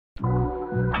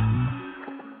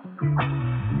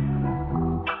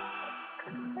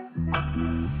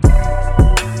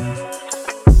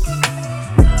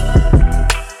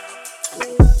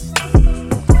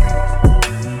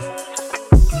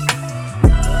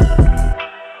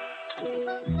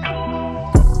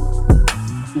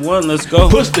1. Let's go.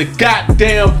 Push the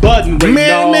goddamn button,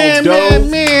 Man. And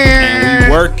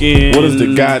we working. What is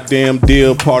the goddamn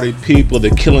deal, party people? The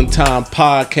Killing Time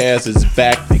podcast is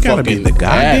back. It gotta be the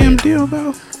goddamn deal,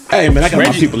 though. Hey, man, I got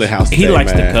my people in the house today, He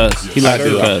likes man. to cuss. He likes to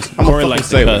cuss. I'm a Corey fucking likes to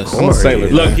sailor. cuss. I'm a sailor.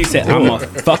 Look, he said, I'm a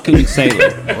fucking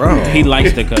sailor. Bro. He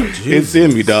likes to cuss. It's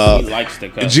in me, dog. He likes to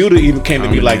cuss. Judah even came to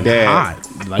me like that.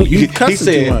 Hot. Like, you He cussing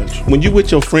said, too much. when you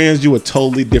with your friends, you a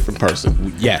totally different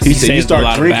person. Yes. He said, you says a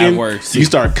lot start of bad drinking, words, you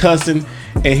start cussing,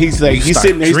 and he's like, he's start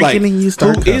sitting there, he's like, drinking and you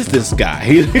start who is cussing. this guy?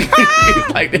 He's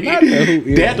like,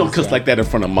 Dad don't cuss like that in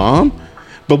front of mom.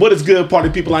 But what is good, party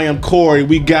people? I am Corey.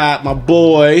 We got my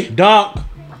boy, Doc.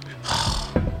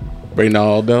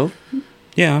 Reynaldo.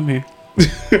 Yeah, I'm here.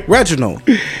 Reginald.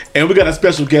 And we got a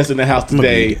special guest in the house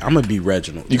today. I'm gonna be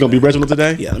Reginald. You gonna be Reginald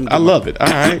today? Yeah, let me I get love it. All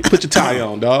right, put your tie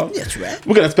on, dog. That's right.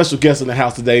 We got a special guest in the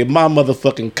house today. My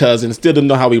motherfucking cousin. Still don't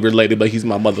know how we related, but he's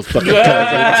my motherfucking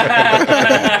cousin.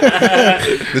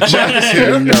 The chat is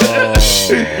here.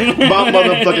 My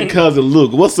motherfucking cousin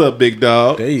Luke. What's up, big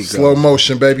dog? There you go. Slow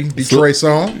motion, baby. Detroit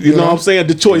song. You know what I'm saying?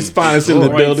 Detroit's finest in the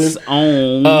building.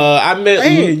 On. I met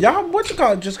Hey, y'all, what you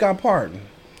call it? Just got pardoned.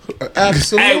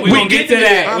 Absolutely. Hey, we gonna get to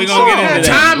that. We gonna get into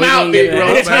that. Time out,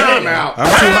 Negro. Time out. I'm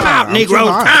too hot. I'm too Negro.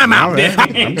 hot. Time out. All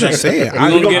right. I'm just saying. I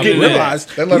gonna don't get get into that.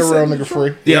 realized. They let a real nigga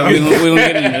free. Yeah, we gonna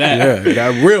get into that. Yeah,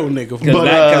 that real nigga.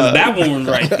 Because that one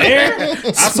right there,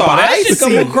 I saw that shit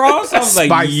come Spicy. across. I was like,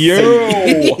 Spicy.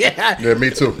 yo. Yeah, me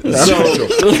too.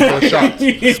 First shot.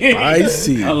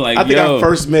 Spicy. I'm like, I think yo. I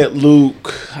first met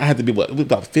Luke. I had to be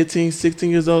about 15, 16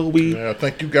 years old. Yeah, I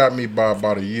think you got me by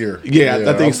about a year.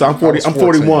 I think so. I'm 40. was I'm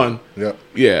 14. 41. Yep.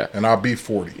 Yeah. And I'll be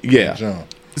 40. Yeah. in June.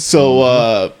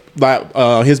 So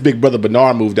his big brother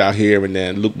Bernard moved out here, and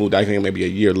then Luke moved out here maybe a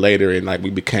year later, and like we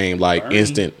became like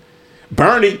instant.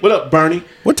 Bernie, what up, Bernie?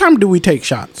 What time do we take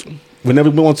shots? Whenever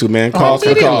we want to, man. Calls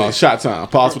for the calls. Shot time.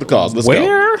 Pause for the calls. Let's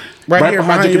go. Right here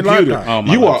behind your laptop. Oh,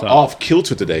 my You are laptop. off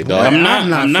kilter today, dog. I'm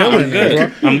not. I'm feeling good.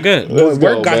 it, I'm good. Let's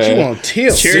Work go, got man. you on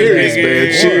tilt. Cheers, Cheers, man.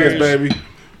 baby. Cheers, baby.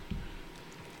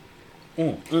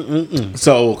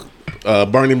 So,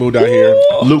 Bernie moved out here.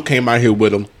 Luke came out here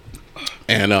with him,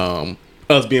 and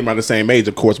us being around the same age,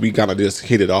 of course, we kind of just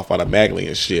hit it off automatically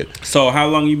and shit. So, how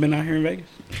long you been out here in Vegas?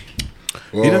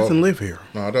 Well, He doesn't live here.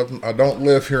 No, I don't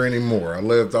live here anymore. I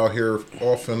lived out here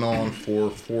off and on for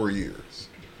 4 years.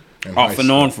 in high Off and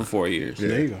school. on for 4 years. Yeah.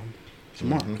 There you go.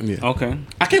 Smart. Okay.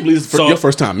 I can't believe this is your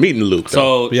first time meeting Luke.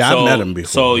 Though. So Yeah, I've met him before.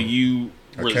 So you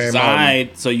I came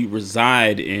reside. So you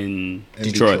reside in In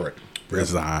Detroit.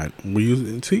 Reside. Will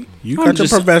you see? You I'm got your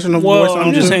just- professional well, voice.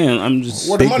 I'm just saying. I'm just.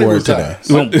 Where the Big money word resides.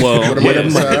 today. Well, Where the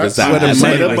money yeah. resides. Where the I'm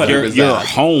saying, money but your resides.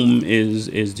 home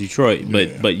is Detroit,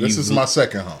 but you This is my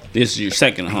second home. this is your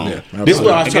second home. This is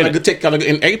what I was I trying get to take kind of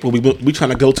in April. We trying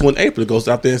to go to in April to go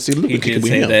out there and see Luke. He and kick it did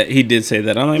with say him. that. He did say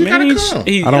that. I'm like, man, gotta come.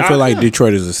 I don't feel like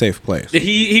Detroit is a safe place.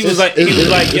 He was like, yo, he's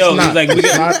like, we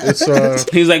It's can, not. It's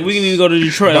he's like, we need to go to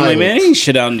Detroit. I'm like, man, ain't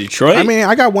shit out in Detroit. I mean,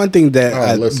 I got one thing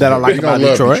that listen, that I like you about gonna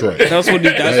love Detroit.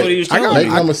 that's what he was telling Make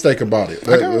me. no mistake about it.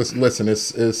 Listen,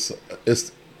 it's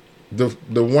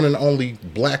the one and only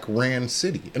black ran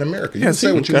city in America. You can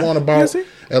say what you want about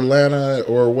Atlanta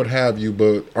or what have you,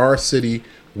 but our city,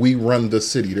 we run the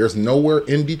city. There's nowhere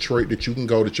in Detroit that you can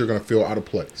go that you're going to feel out of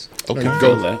place. Okay. I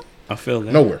feel that. I feel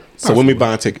that. Nowhere. So when we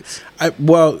buying tickets,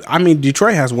 Well, I mean,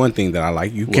 Detroit has one thing that I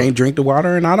like. You can't drink the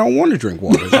water, and I don't want to drink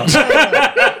water.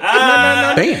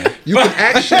 Damn. You can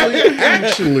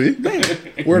actually,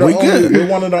 we're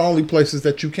one of the only places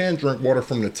that you can drink water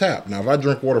from the tap. Now, if I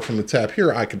drink water from the tap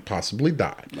here, I could possibly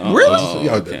die. Really?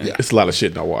 Yeah. it's a lot of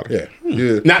shit in that water.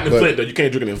 Yeah. Not in But Flint though. You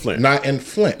can't drink it in Flint. Not in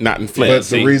Flint. Not in Flint. But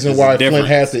See, the reason this why is Flint different.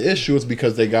 has the issue is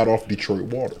because they got off Detroit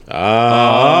water.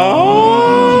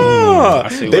 Oh, I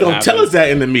see they what don't tell happened. us that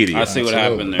in the media. I see what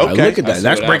happened there. Okay. Look at I that. see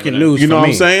That's what breaking happened news. You know for what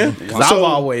me. I'm saying? 'Cause So-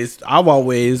 I've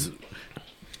always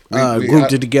We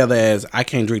grouped it together as I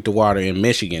can't drink the water in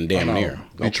Michigan. Damn near.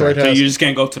 Detroit So has. you just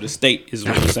can't go to the state, is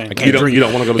what you're saying. You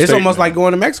don't want to go to It's state. almost like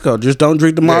going to Mexico. Just don't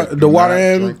drink the Yeah, the do water not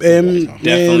in, drink the in, water.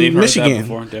 Definitely in heard that Michigan.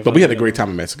 before. But we had a great time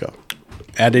in Mexico.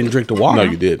 I didn't drink the water. No,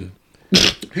 you didn't.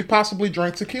 He possibly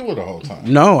drank tequila the whole time.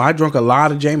 No, I drank a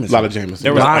lot of Jameson. A lot of Jameson.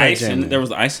 There was lot of ice in Jameson. there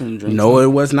was ice in the drink. No, it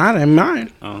was not in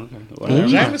mine. Oh, okay. Whatever.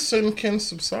 Jameson can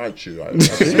subside you. I've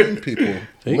seen people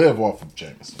live off of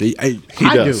Jameson. He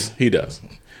does. He does.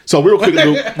 So real quick,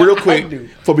 Luke,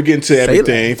 before we get into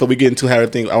everything, before we get into how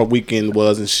everything our weekend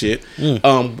was and shit,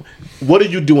 what do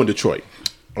you do in Detroit?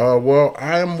 Well,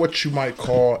 I am what you might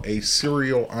call a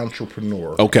serial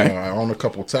entrepreneur. Okay. I own a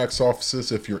couple tax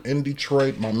offices. If you're in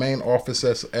Detroit, my main office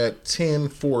is at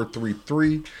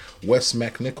 10433 West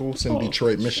McNichols in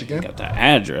Detroit, Michigan. Got the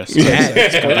address.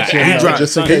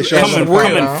 Just in case y'all Come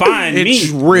and find me. It's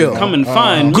real. Come and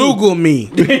find me. Google me.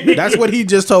 That's what he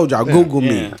just told y'all. Google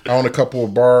me. I own a couple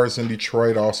of bars in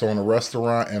Detroit, also own a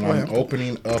restaurant, and I'm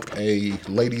opening up a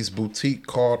ladies' boutique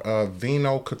called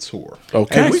Vino Couture.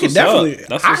 Okay, we can definitely.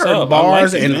 I heard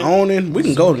bars and owning. We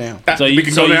can go now. So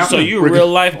you a real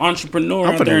life entrepreneur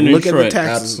out there in look Detroit. at the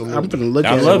taxes. Absolutely. I'm gonna look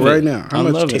at it right now. I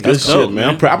love it. Good shit, man.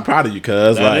 I'm proud of you,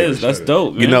 cuz. That's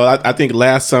dope, man. You know, I think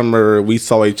last summer we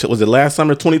saw each other. Was it last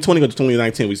summer, 2020 or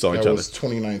 2019 we saw each other? That was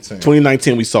 2019.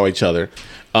 2019 we saw each other.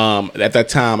 At that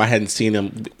time, I hadn't seen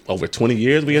him over 20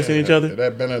 years. We had seen each other. It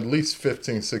had been at least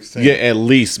 15, 16. Yeah, at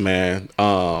least, man.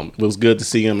 It was good to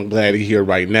see him. I'm glad he's here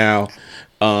right now.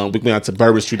 We went out to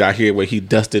Bourbon Street out here where he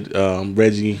dusted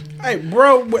Reggie. Hey,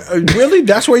 bro, really?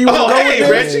 That's where you want to go with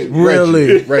this? Reggie.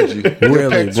 Really? Reggie. Really,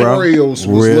 Your pectorials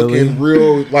was looking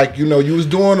real, like, you was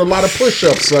doing a lot of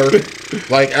push-ups, sir.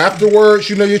 Like,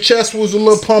 afterwards, your chest was a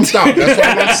little pumped out. That's what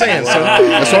I'm saying, sir.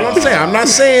 That's what I'm saying. I'm not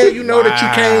saying, that you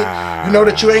can't,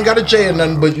 that you ain't got a J or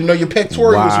nothing, but, your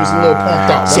pectorials was a little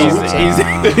pumped out.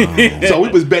 So we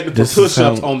was betting for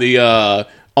push-ups on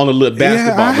the little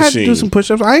basketball I had machine. to do some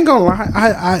push-ups. I ain't gonna lie.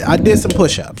 I did some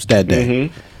push-ups that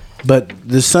day. But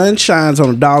the sun shines on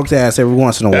a dog's ass every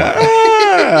once in a while.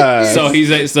 So he's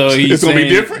it's gonna be saying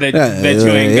different. that you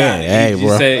ain't got it. Hey,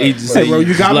 bro. He just said Hey, bro,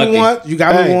 you got me once. You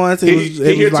got me once. It was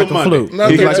like a fluke.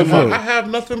 I have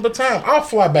nothing but time. I'll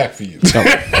fly back for you. I'll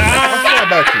fly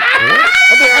back for you.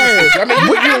 I mean,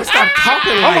 you gotta stop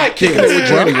talking like this. I like kicking it with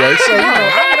you anyway, so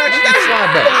I would actually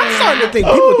fly back. I'm starting to think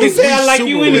people think I like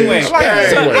you anyway.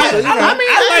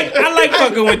 I like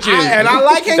fucking with you, and I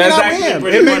like hanging out with him.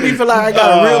 It made me feel like I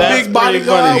got a real big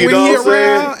bodyguard when he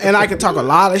around, and I can talk a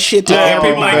lot of shit to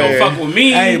everybody. People ain't gonna fuck with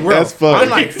me. Hey, bro, That's funny. I'm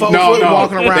like 4 foot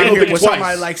walking around here with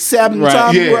somebody like 7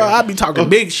 something, bro. I be talking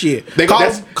big shit.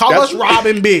 Call us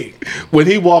Robin Big. When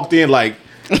he walked in, like,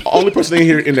 only person in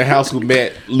here in the house who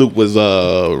met Luke was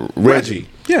Reggie.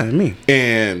 Yeah, me.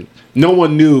 And no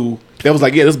one knew. That was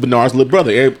like, yeah, this is Bernard's little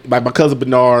brother. My cousin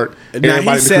Bernard. Now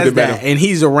he says that, and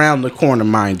he's around the corner,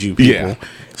 mind you, people. Yeah.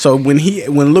 So when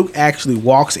Luke actually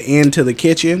walks into the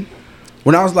kitchen,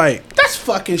 when I was like, that's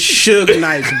fucking Suge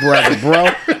Knight's brother, bro.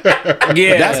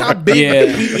 Yeah, that's how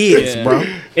big he is, bro.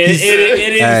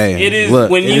 It is.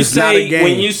 Look, when you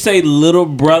say little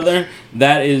brother,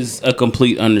 that is a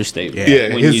complete understatement.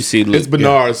 Yeah, when you see Luke, it's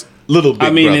Bernard's little big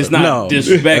brother. It's not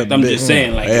disrespect. I'm just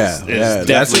saying, like, it's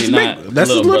definitely not.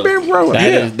 That's his little big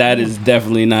brother. That is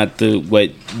definitely not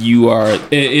what you are.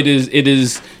 It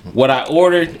is what I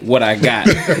ordered, what I got.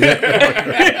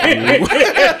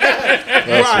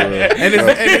 Right, and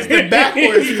it's the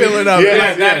backwards filling up.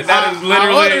 Yeah, that is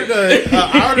literally.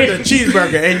 I ordered a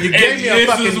cheeseburger, and you gave me a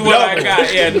fucking double. I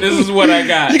got. Yeah, this is what I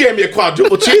got. You gave me a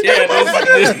quadruple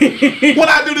cheeseburger. What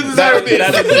I do to deserve this?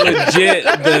 That is legit.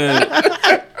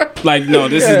 No,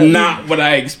 this is not what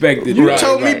I expected. You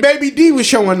told me Baby D was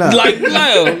showing up.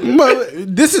 But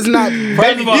this is not.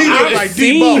 Baby D was like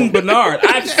seen Bernard.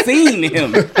 I've seen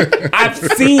him.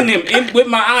 With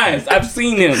my eyes. I've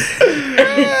seen him.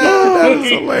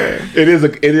 It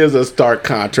is a stark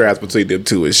contrast between them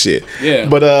two and shit. Yeah.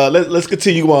 But let's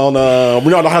continue on.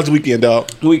 Ronaldo, how's the weekend, dog?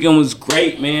 The weekend was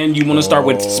great, man. You want to start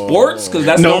with sports? Because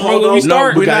that's normally when we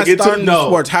start. We're not starting with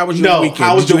sports. How was your weekend?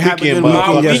 How was your weekend?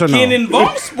 My weekend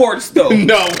involves sports, though.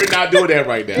 No, we're not doing that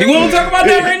right now. You want to talk about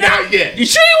that right now? Not yet. You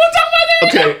sure you want to talk about that?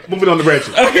 Okay, moving on to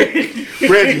Reggie. Okay.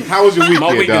 Reggie, how was your weekend,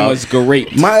 My weekend was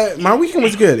great. My weekend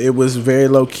was good. It was very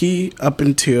low key up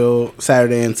until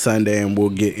Saturday and Sunday, and we'll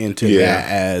get into that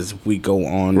as we go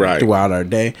on throughout our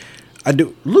day.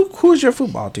 Luke, who's your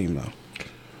football team though?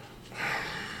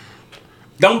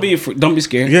 Don't be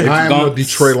scared. Yeah, I am a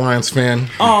Detroit Lions fan.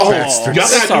 Y'all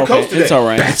got a new coach today. It's all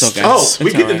right. It's okay.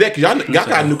 We get to that because y'all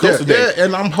got a new coach today. Yeah,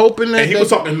 and I'm hoping that he was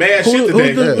talking mad shit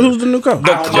today. Who's the new coach? The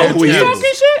coach was talking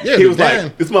shit? Yeah, he was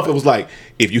like, this motherfucker was like,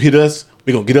 if you hit us,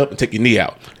 we're going to get up and take your knee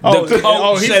out.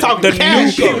 He's talking the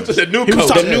new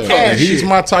coach. The new coach. He's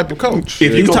my type of coach.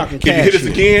 If you hit us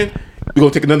again, we're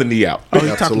going to take another knee out.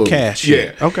 He's talking cash.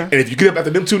 Yeah. Okay. And if you get up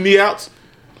after them 2 knee outs,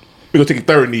 we're going to take a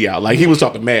third knee out. Like, he was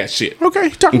talking mad shit. Okay,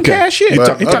 he's talking cash shit. He's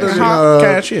talking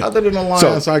cash shit. Other than the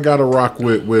Lions, I got to rock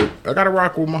with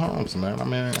Mahomes, man. I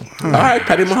mean, all right,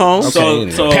 Patty Mahomes.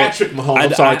 So Patrick Mahomes.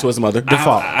 I'm sorry to his mother.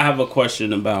 I have a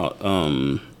question about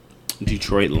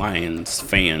Detroit Lions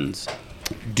fans.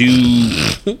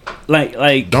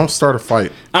 like don't start a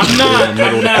fight. I'm not.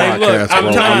 Look, I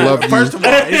love you. First of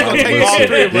all, it's gonna take all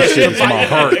three of us. It's my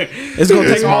heart. It's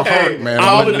gonna take my heart, man.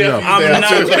 I'm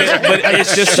not. But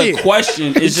it's just a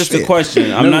question. It's just a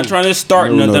question. I'm not trying to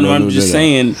start nothing. I'm just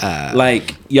saying,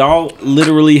 like, y'all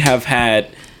literally have had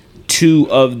two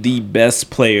of the best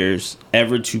players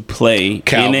ever to play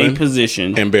Calvin in a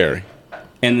position, and Barry,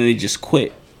 and then they just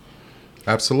quit.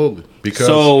 Absolutely. Because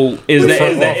so is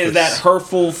that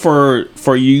hurtful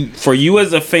for you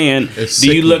as a fan?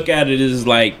 Do you look at it as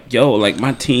like, yo, like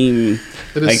my team,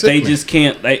 like they just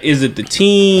can't? Like, is it the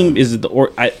team? Is it the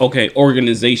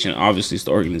organization? Obviously, it's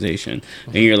the organization,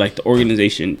 and you're like the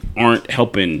organization aren't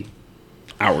helping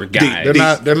our guys.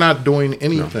 They're not doing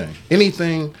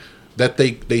anything that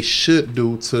they should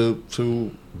do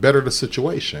to better the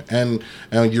situation, and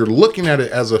you're looking at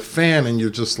it as a fan, and you're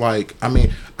just like, I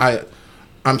mean,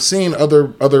 I'm seeing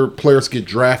other players get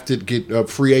drafted, get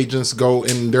free agents go,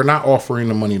 and they're not offering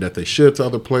the money that they should to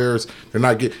other players. They're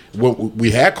not getting. Well,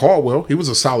 we had Caldwell; he was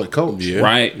a solid coach,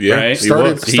 right?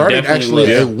 Started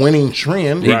actually a winning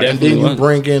trend, and then you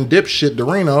bring in dipshit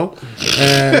Dorino,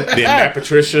 and then Matt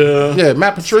Patricia. Yeah,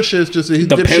 Matt Patricia is just he's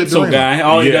the pencil Dorino guy.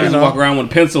 All he does is walk around with a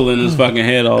pencil in his fucking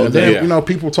head all day. Then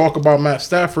people talk about Matt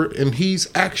Stafford, and he's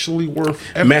actually worth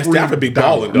Matt Stafford be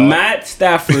balling. Matt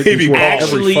Stafford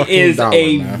actually is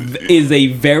a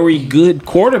very good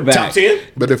quarterback. Top 10?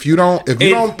 But if you don't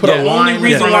put a line, the only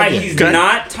reason why he's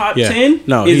not top 10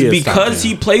 is because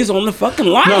he plays on the fucking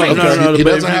line. No, he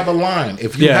doesn't have a line.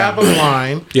 If you have a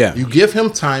line, you give him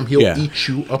time, he'll eat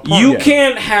you apart. You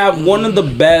can't have one of the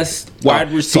best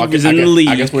wide receivers in the league.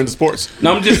 I guess we're into sports.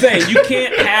 No, I'm just saying you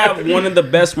can't have one of the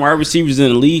best wide receivers in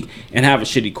the league and have a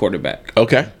shitty quarterback.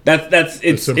 Okay,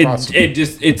 it's impossible.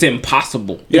 It's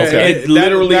impossible. Yeah, it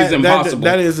literally is impossible.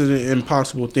 That is an impossible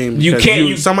thing. You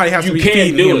can't. Somebody has to be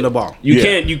feeding him the ball. You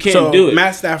can't do it.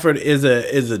 Matt Stafford is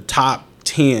a top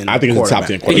 10. I think it's a top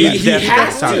 10 quarterback. He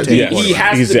has to. He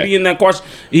has to be in that question.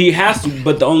 He has to.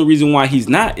 But the only reason why he's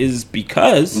not is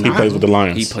because he plays with the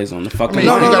Lions. He plays on the fucking. You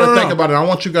got to think about it. I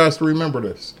want you guys to remember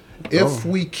this. If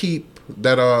we keep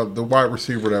that the wide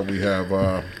receiver that we have,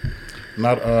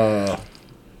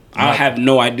 I have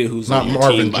no idea who's not on your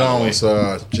Marvin team, Jones.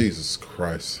 Jesus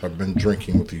Christ! I've been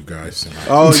drinking with you guys.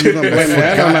 You're gonna blame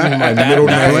that on my middle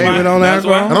name? Blame it on that.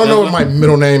 I don't know what my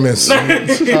middle name is.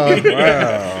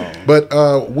 Wow.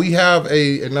 But we have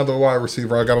another wide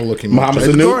receiver. I got to look him up.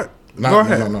 Mohamed Sanu? Go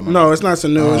ahead. No, it's not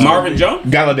Sanu. Marvin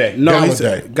Jones? Galladay. No,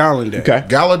 Galladay. Okay.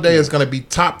 Galladay is going to be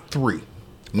top 3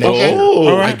 next year.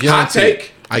 All right. I guarantee. Hot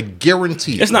take. I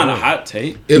guarantee. It's not a hot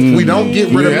take. If we don't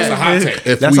get rid of that's Matt,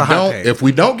 a hot take. If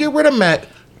we don't get rid of Matt,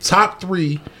 top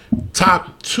 3,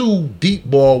 top 2 deep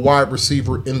ball wide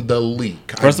receiver in the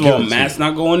league. First of all, Matt's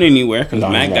not going anywhere because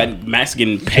Matt's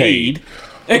getting paid.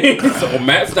 So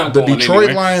Matt's not going anywhere. The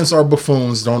Detroit Lions are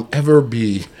buffoons. Don't ever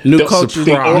be. New coach's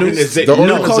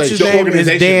name is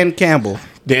Dan Campbell.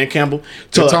 Dan Campbell.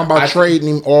 So talking about trading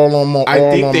him all on my. I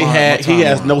think he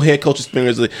has no head coach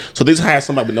experience. So this has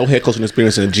somebody with no head coaching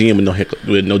experience and a GM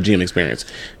with no GM experience,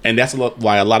 and that's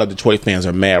why a lot of Detroit fans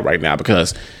are mad right now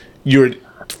because you're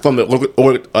from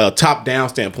the top down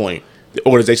standpoint. The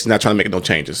organization's not trying to make no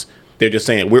changes. They're just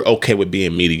saying we're okay with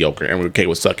being mediocre and we're okay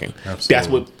with sucking.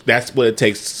 Absolutely. That's what it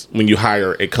takes when you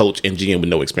hire a coach and GM with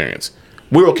no experience.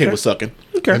 We're okay with sucking.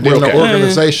 Okay. And then the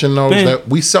organization knows that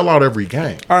we sell out every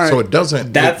game. All right. So it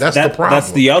doesn't. That's the problem.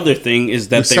 That's the other thing is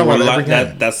that they rely.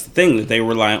 That's the thing that they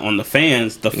rely on the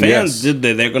fans. The fans did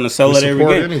that. They're going to sell it every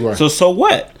game. Anyway. So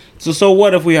what? So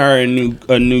what if we hire a new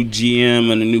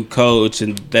GM and a new coach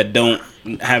and that don't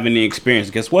have any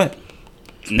experience? Guess what?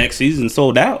 Next season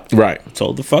sold out. Right.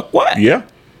 So the fuck what? Yeah.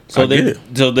 So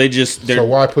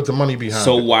why put the money behind it?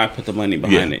 So why put the money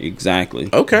behind it? Exactly.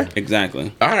 Okay.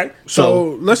 Exactly. All right.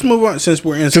 So let's move on since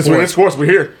we're in sports. We're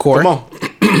here. Corey. Come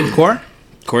on.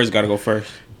 Corey's got to go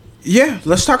first. Yeah.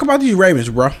 Let's talk about these Ravens,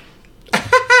 bro.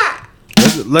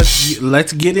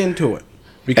 let's get into it.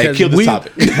 Because kill this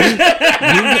topic. We've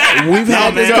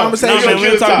had this conversation.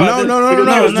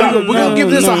 No. We're gonna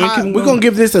give this a hot. We're gonna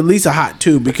give this at least a hot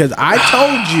 2 because I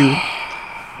told you,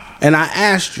 and I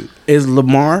asked you, is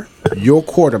Lamar your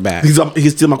quarterback?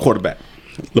 He's still my quarterback.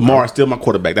 Lamar is still my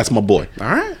quarterback. That's my boy. All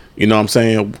right. You know what I'm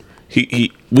saying?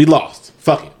 We lost.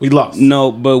 Fuck it. We lost.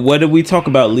 No, but what did we talk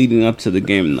about leading up to the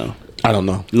game though? I don't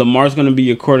know. Lamar's going to be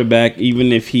your quarterback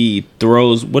even if he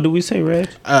throws. What did we say, Reg?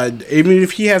 Even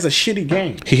if he has a shitty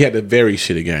game. He had a very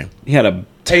shitty game. He had a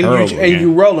terrible game. And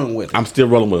you rolling with him. I'm still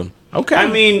rolling with him. Okay. I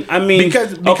mean,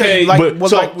 because okay.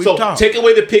 like we talked. Take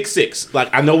away the pick 6. Like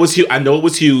I know it was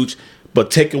huge,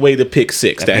 but take away the pick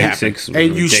six that happened,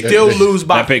 and you still lose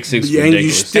by. That pick six, and you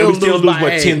still lose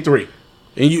by 10-3.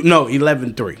 And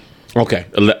 11-3. Okay,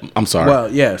 I'm sorry. Well,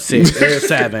 yeah,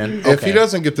 7. Okay. If he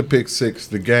doesn't get the pick six,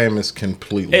 the game is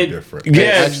completely different.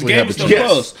 Yeah, the game's still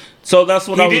close. So that's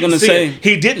what I was going to say.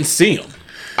 He didn't see him.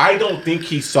 I don't think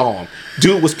he saw him.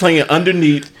 Dude was playing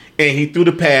underneath, and he threw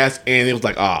the pass, and it was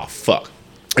like, oh, fuck.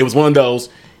 It was one of those,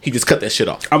 he just cut that shit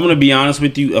off. I'm going to be honest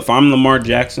with you. If I'm Lamar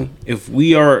Jackson, if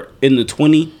we are in the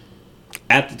 20,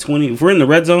 at the 20, if we're in the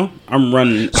red zone, I'm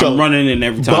running in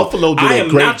every time. Buffalo did a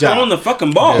great job. I am not throwing the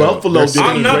fucking ball. Yeah. Buffalo did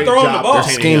I'm not throwing the ball. Their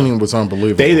scheming was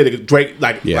unbelievable. They did a great,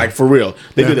 like for real.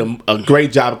 They did a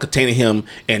great job of containing him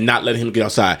and not letting him get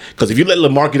outside. Because if you let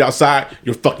Lamar get outside,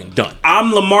 you're fucking done.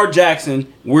 I'm Lamar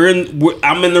Jackson.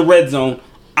 I'm in the red zone.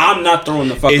 I'm not throwing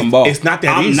the fucking ball. It's not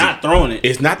that easy. I'm not throwing it.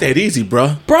 It's not that easy,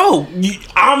 bro.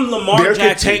 I'm Lamar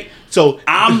Jackson.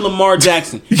 I'm Lamar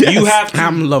Jackson. Yes. You have to.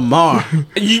 I'm Lamar.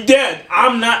 You dead.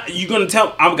 I'm not. You gonna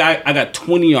tell? I got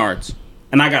 20 yards,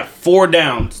 and I got 4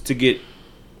 downs to get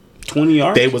 20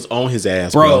 yards. They was on his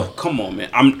ass, bro. Come on, man.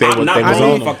 I'm not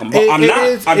throwing the fucking ball. I'm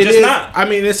just not. I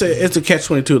mean, it's a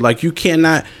catch-22. Like you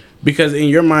cannot. Because in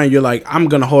your mind, you're like, I'm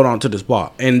gonna hold on to this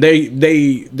ball, and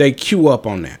they queue up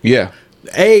on that. Yeah.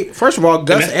 First of all,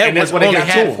 Gus Edwards only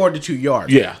had 42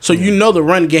 yards. Yeah. So you know the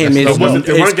run game is.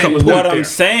 What I'm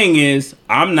saying is,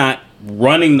 I'm not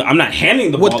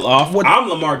handing the ball off. I'm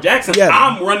Lamar Jackson. Yeah.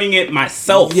 I'm running it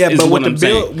myself. Yeah, but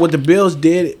what the Bills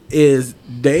did is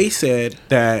they said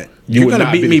that you're going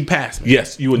to beat me past me.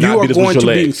 Yes, you would not beat us with your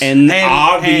legs. And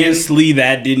obviously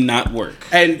that did not work.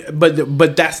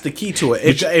 But that's the key to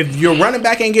it. If your running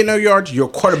back ain't getting no yards, your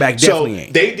quarterback definitely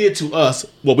ain't. They did to us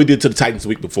what we did to the Titans the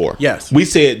week before. Yes. We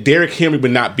said Derrick Henry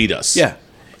would not beat us. Yeah.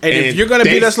 And if you're going to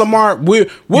beat us, Lamar, we'll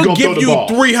give you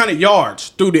 300 yards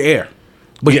through the air.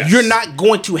 But you're not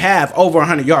going to have over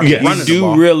 100 yards running the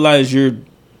ball. You do realize you're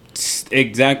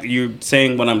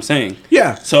saying what I'm saying.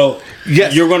 Yeah. So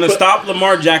you're going to stop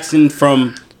Lamar Jackson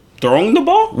from throwing the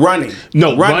ball? Running.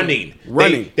 No, running.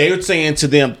 They were saying to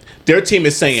them, their team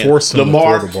is saying,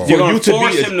 Lamar, you're going to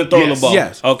force him to throw the ball.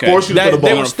 Yes. Okay. Force you to throw the ball.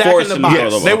 They were stacking the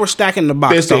box. They were stacking the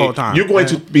box the whole time. You're going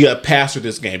to be a passer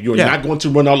this game. You're not going to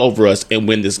run all over us and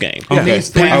win this game. He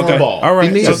needs the ball. All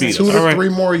right. He needs 2 to 3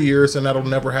 more years, and that'll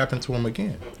never happen to him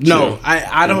again. No,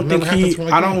 I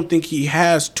don't think he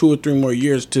has 2 or 3 more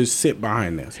years to sit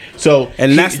behind this.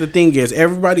 That's the thing is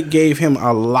everybody gave him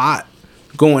a lot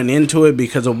going into it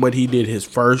because of what he did his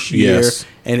first year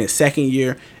and his second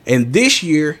year. And this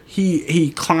year,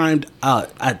 he climbed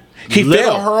He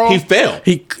fell.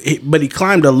 But he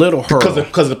climbed a little hurdle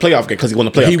because of the playoff game. Because he won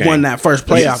the playoff game. He won that first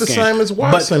playoff game. He's the same as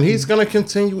Watson. He's going to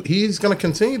continue. He's going to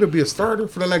continue to be a starter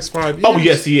for the next 5 years. Oh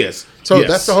yes, he is. So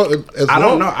that's the whole. I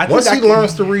don't know. Once he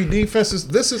learns to read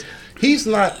defenses, he's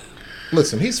not.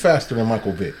 Listen, he's faster than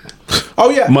Michael Vick. Oh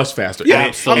yeah, much faster. Yeah,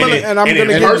 absolutely. I'm going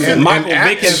to give him. Michael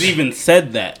Vick has even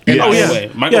said that.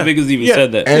 Michael Vick has even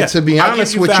said that. And to be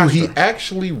honest with you, he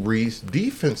actually reads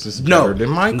defenses better than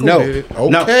Michael did. Okay,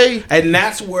 no. And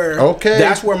that's where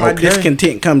my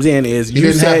discontent comes in. Is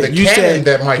you said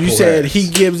he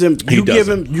gives him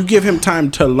you give him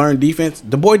time to learn defense.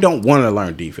 The boy don't want to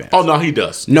learn defense. Oh no, he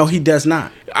does. No, he does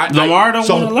not. Lamar don't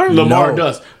want to learn. Lamar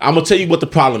does. I'm gonna tell you what the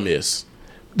problem is.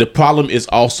 The problem is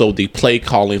also the play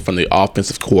calling from the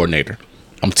offensive coordinator.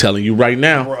 I'm telling you right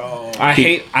now. Bro,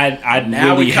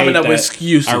 now we're coming up with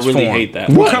excuses. I really hate that.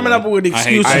 We're coming up with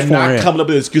excuses for him. I'm not coming up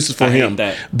with excuses for him.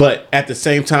 But at the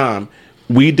same time,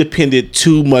 we depended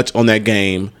too much on that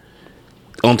game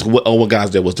on what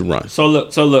guys there was to run. So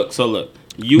look.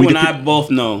 You and I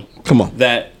both know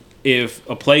that if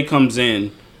a play comes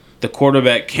in, the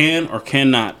quarterback can or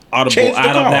cannot audible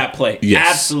out of that play.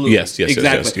 Yes. Absolutely. Yes.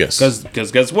 Exactly.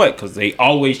 Because guess what? Because they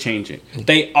always change it.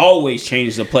 They always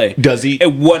change the play. Does he?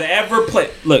 And whatever play.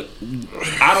 Look,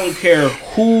 I don't care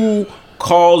who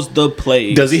calls the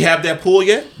play. Does he have that pull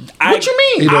yet? What you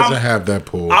mean? He doesn't have that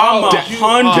pull. I'm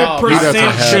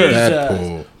 100% sure. That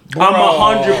pull. I'm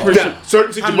 100%.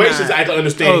 Certain situations I can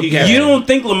understand. You don't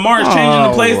think Lamar's changing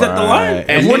the plays at the line?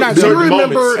 And we're not.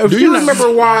 Do you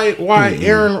remember why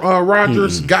Aaron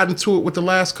Rodgers got into it with the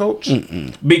last coach?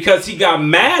 Because he got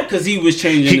mad because he was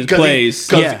changing his plays.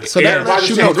 So that lets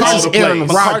you know this is Aaron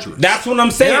Rodgers. That's what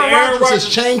I'm saying. Aaron Rodgers is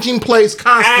changing plays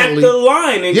constantly at the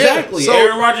line. Exactly. Yeah, so,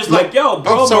 Aaron Rodgers like, yo,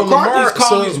 bro, McCarthy's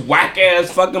calling these whack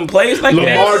ass fucking plays like that.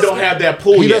 Lamar don't have that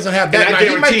pull. He doesn't have that. And I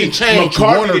guarantee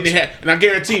McCarthy didn't have. And I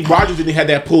guarantee Rodgers didn't have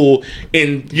that pull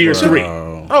in year 3.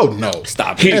 Oh no!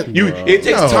 Stop it! It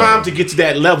takes time to get to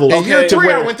that level. In year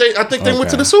 3, I think they went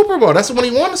to the Super Bowl. That's when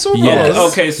he won the Super Bowl.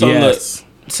 Okay, so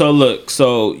So look,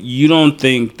 so you don't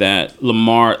think that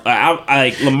Lamar,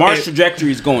 Lamar's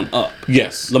trajectory is going up?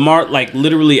 Yes, Lamar, like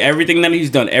literally everything that he's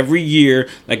done every year.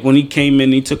 Like when he came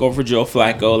in, he took over for Joe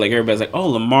Flacco. Like everybody's like, oh,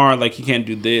 Lamar, like he can't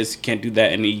do this, he can't do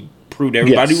that, and he proved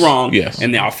everybody wrong. Yes,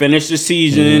 and they all finished the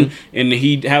season, and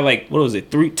he had like what was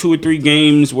it, 2 or 3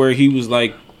 games where he was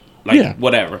like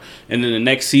whatever, and then the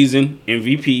next season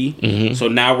MVP. So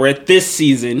now we're at this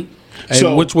season.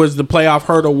 So, which was the playoff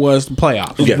hurdle was the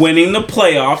playoffs. Yes. Winning the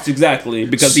playoffs, exactly,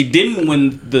 because he didn't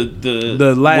win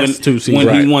the last 2 seasons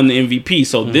when he won the MVP.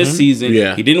 So this season,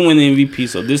 he didn't win the MVP.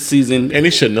 So this season, and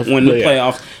he shouldn't have won the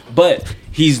playoffs. But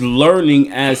he's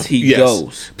learning as he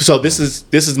goes. So this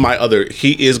is my other.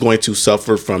 He is going to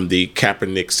suffer from the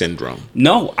Kaepernick syndrome.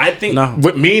 No, I think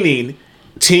meaning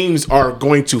teams are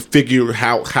going to figure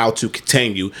how to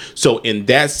contain you. So in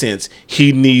that sense,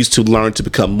 he needs to learn to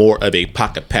become more of a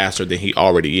pocket passer than he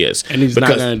already is. And he's not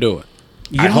going to do it.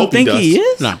 You don't think he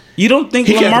is? No. You don't think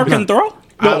Lamar can throw?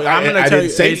 No, I'm going to tell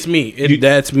you, it's me.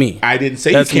 That's me. I didn't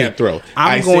say he can't throw.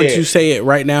 I'm going to say it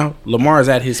right now. Lamar is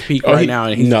at his peak right now,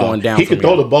 and he's going down. He can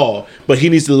throw the ball, but he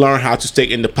needs to learn how to stay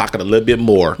in the pocket a little bit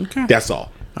more. Okay. That's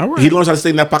all. All right. He learns how to stay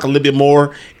in that pocket a little bit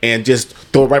more and just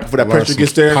throw it right before that pressure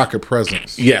gets there. Pocket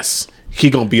presence. Yes, he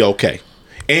gonna be okay.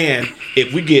 And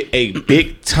if we get a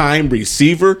big time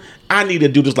receiver, I need to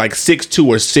do this like 6'2"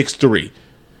 or 6'3"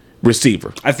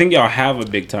 receiver. I think y'all have a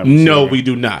big time receiver. No, we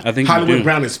do not. I think Hollywood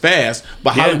Brown is fast,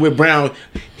 but Hollywood Brown,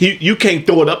 you can't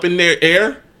throw it up in their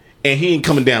air, and he ain't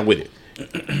coming down with it.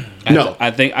 No,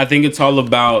 I think it's all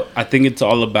about. Like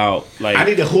I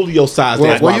need a Julio size.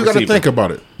 Well, you got to think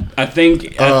about it. I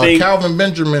think Calvin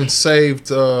Benjamin saved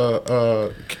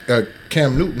Cam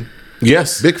Newton.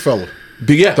 Yes, big fella.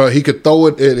 Yeah, so he could throw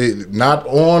it not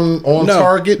on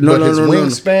target, but his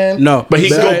wingspan. No, but he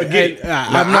can go get it.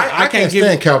 I can't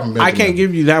stand Calvin Benjamin. I can't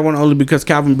give you that one only because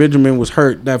Calvin Benjamin was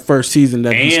hurt that first season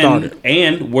that he started.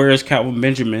 And where is Calvin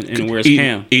Benjamin and where's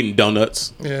Cam? Eating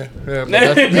donuts. Yeah.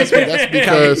 That's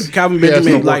because Calvin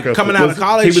Benjamin, like coming out of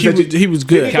college, he was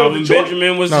good. Calvin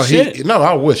Benjamin was the shit. No,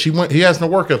 I wish he has no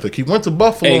work ethic. He went to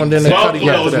Buffalo and then they cut him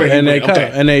after that. And they cut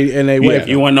and they waved.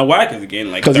 You want to know why? Because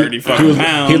again, like 30 fucking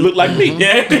pounds. He looked like me.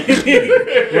 Yeah.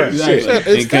 Right.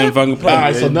 Exactly. He couldn't fucking play. All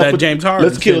right, so that James Harden.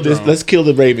 Let's kill this. Let's kill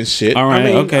the Ravens shit. All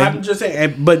right, okay. I'm just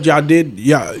saying, but y'all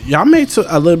made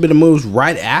a little bit of moves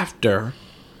right after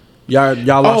y'all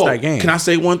lost that game. Can I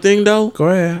say one thing though? Go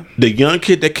ahead. The young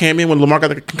kid that came in when Lamar got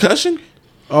the concussion.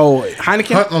 Oh,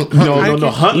 Heineken.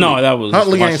 No, Huntley. No, that was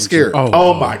Huntley ain't scared.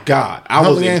 Oh my God, I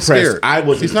was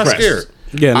impressed. He's not scared.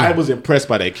 Yeah, I was impressed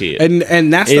by that kid.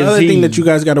 And that's the other thing that you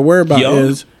guys got to worry about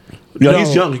is. No,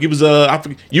 he's young. He was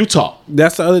Utah.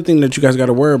 That's the other thing that you guys got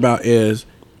to worry about is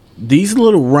these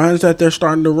little runs that they're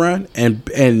starting to run, and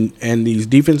these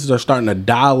defenses are starting to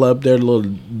dial up their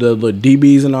little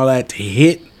DBs and all that to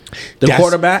hit the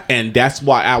quarterback. And that's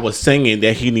why I was saying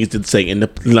that he needs to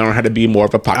learn how to be more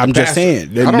of a pocket passer. I'm just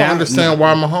saying. I don't understand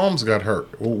why Mahomes got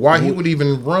hurt. Why he would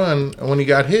even run when he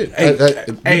got hit.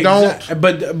 Don't.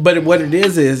 But what it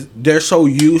is they're so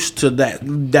used to that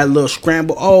little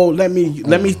scramble. Oh, let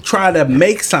me try to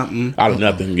make something out of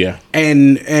nothing. Yeah.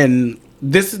 And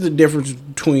this is the difference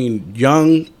between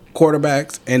young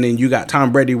quarterbacks and then you got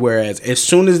Tom Brady. Whereas as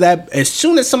soon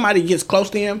as somebody gets close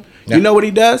to him, you know what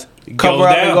he does? Cover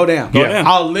up and go down.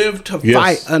 I'll live to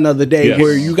fight another day.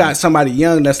 Where you got somebody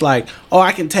young that's like, oh,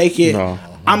 I can take it. No.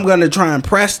 I'm gonna try and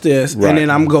press this, and then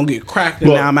I'm gonna get cracked,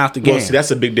 and now I'm out the game. Well, see,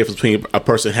 that's a big difference between a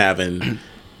person having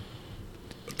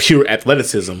pure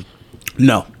athleticism.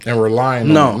 No, and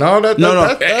relying on that's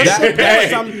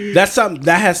something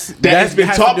that has been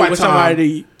taught by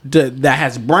somebody that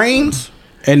has brains,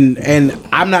 and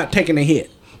I'm not taking a hit.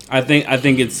 I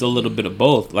think it's a little bit of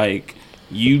both. Like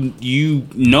you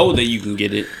know that you can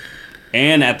get it,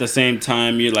 and at the same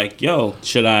time you're like, yo,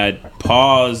 should I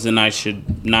pause and I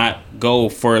should not go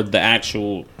for the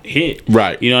actual hit?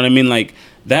 Right. You know what I mean? Like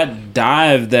that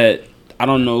dive that I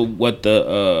don't know what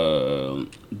the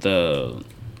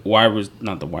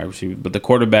not the wide receiver, but the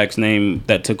quarterback's name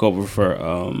that took over for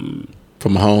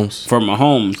Mahomes. For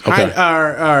Mahomes. Okay.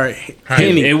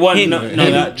 Henny. It wasn't.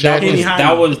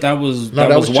 That was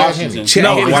Washington.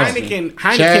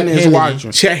 Heineken is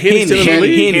Washington. Chet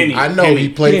Henny. I know he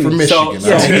played for Michigan.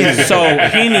 So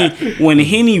Henny, when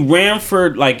Henny ran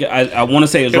for I want to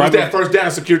say it was right. That first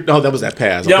down secured. No, that was that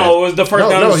pass. No, it was the first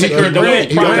down secured the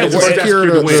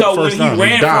win. So when he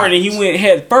ran for it and he went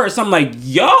head first, I'm like,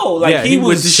 yo, like he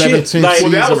was the shit. Well,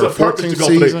 that was a purpose to go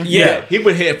for it. Yeah, he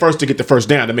went head first to get the first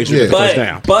down to make sure.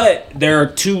 But there are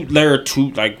two,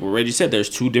 like Reggie said, there's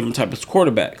two different types of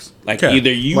quarterbacks. Like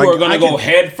either you are going to go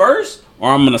head first or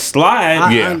I'm gonna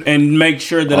slide and make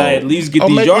sure that I at least get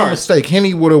these yards. No mistake,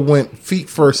 Henny would have went feet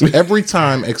first every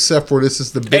time, except for this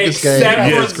is the biggest game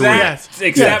in his career.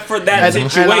 Except for that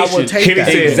situation. And I would take that.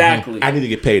 Exactly. I need to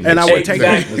get paid. And I would take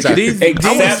that.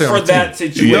 Except for that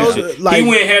situation. He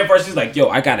went head first. He's like, yo,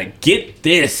 I gotta get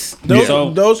this.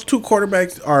 Those two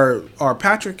quarterbacks are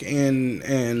Patrick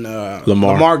and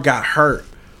Lamar got hurt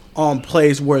on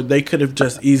plays where they could have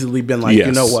just easily been like, you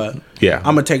know what? Yeah.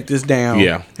 I'm gonna take this down.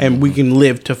 Yeah. And we can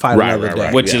live to fight another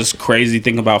day. Which is crazy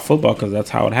thing about football because that's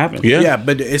how it happens. Yeah.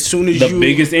 But as soon as the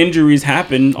biggest injuries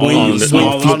happen on the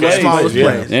smallest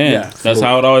plays. Yeah. That's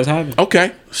how it always happens.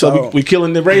 Okay. So we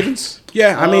killing the Ravens?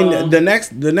 Yeah, I mean the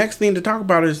next thing to talk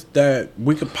about is that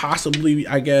we could possibly,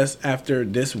 I guess, after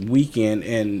this weekend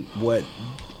and what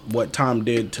Tom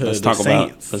did to the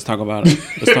Saints. Let's talk about it.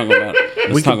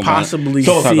 We could possibly see.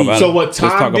 So what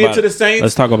Tom did to the Saints?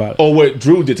 Let's talk about it. Or what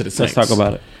Drew did to the Saints? Let's talk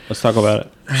about it.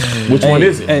 Which one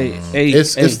is it?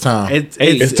 It's Tom. It's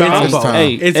Tom.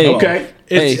 It's okay.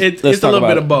 It's a little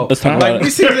bit of both. Let's talk about it. We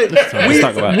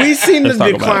seen the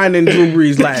decline in Drew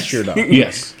Brees last year, though.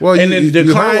 Yes. Well, and the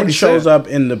decline shows up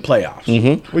in the playoffs.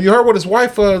 Mm-hmm. Well, you heard what his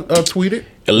wife tweeted.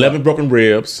 11 broken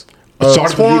ribs. He's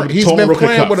been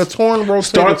playing with a torn rotator.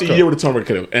 Started the year with a torn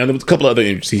rotator, and there was a couple other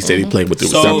injuries he said he played with.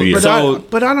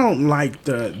 But I don't like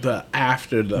the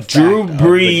after the fact. Drew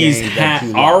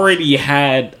Brees already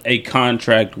had a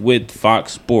contract with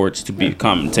Fox Sports to be a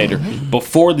commentator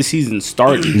before the season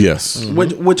started. Yes,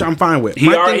 which I'm fine with.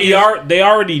 They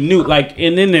already knew. Like,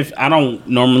 and then if I don't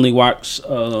normally watch,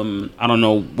 I don't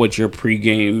know what your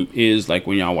pregame is like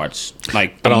when y'all watch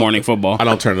like the morning football. I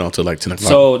don't turn it on till like 10 o'clock.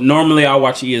 So normally I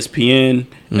watch ESPN. And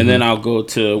then I'll go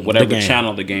to whatever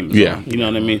channel the game is on. You know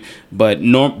what I mean? But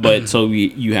so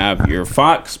you have your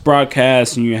Fox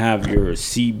broadcast and you have your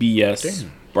CBS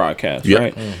broadcast,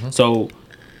 right? So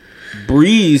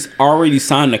Brees already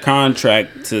signed a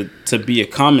contract to be a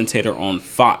commentator on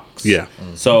Fox. Yeah.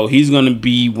 So he's going to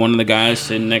be one of the guys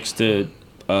sitting next to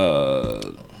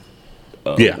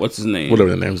what's his name?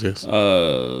 Whatever the name is.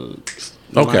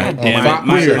 Okay.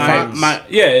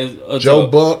 Joe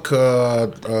Buck.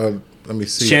 Let me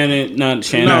see. Shannon. No,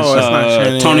 it's not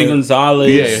Shannon. Tony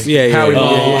Gonzalez. Howie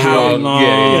Long.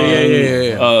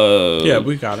 Yeah,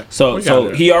 we got it.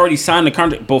 So he already signed the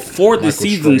contract before the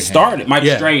season started. Mike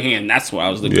Strahan. That's what I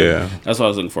was looking for. That's what I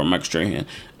was looking for. Mike Strahan.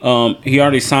 He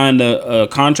already signed a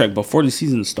contract before the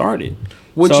season started.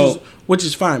 Which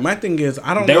is fine. My thing is,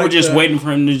 I don't. They were just waiting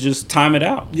for him to just time it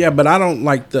out. Yeah, but I don't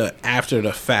like the after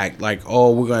the fact. Like,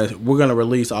 oh, we're gonna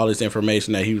release all this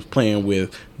information that he was playing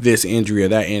with this injury or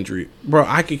that injury, bro.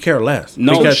 I could care less.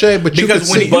 No,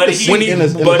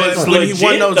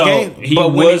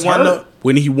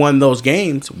 when he won those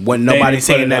games, when nobody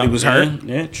saying that he was hurt.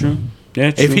 Yeah, true.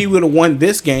 If he would have won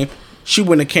this game, she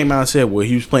wouldn't have came out and said, well,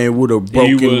 he was playing with a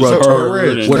broken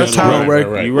rotator. With a torn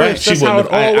rotator. Right. That's how it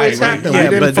always happened. We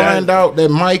didn't find out that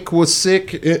Mike was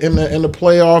sick in the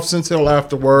playoffs until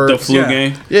afterwards. The flu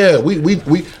game. Yeah, we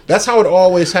that's how it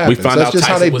always happens. That's just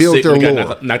how they built their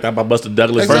lore. Knocked out by Buster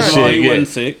Douglas. First of all, he wasn't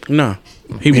sick. No,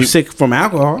 he was sick from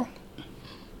alcohol.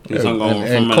 And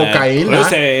cocaine.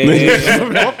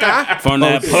 From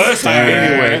that pussy.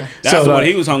 Anyway, that's what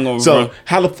he was hungover from. So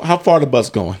how far the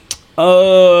bus going?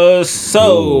 I'm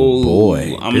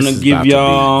gonna give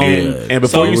y'all. And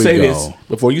before you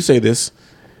say this,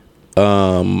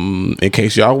 in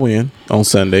case y'all win on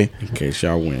Sunday,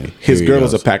 his girl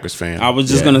is a Packers fan. I was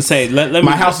just gonna say, let me.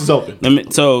 My house is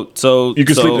open. So you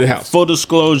can sleep in the house. Full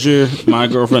disclosure, my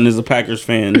girlfriend is a Packers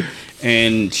fan,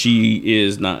 and she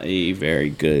is not a very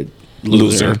good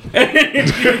loser.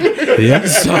 Yeah.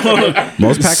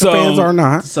 Most Packers fans are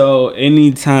not. So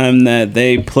anytime that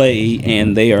they play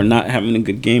and they are not having a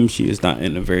good game, she is not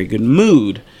in a very good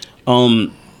mood.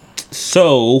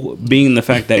 So being the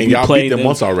fact that we played them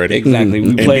once already, exactly,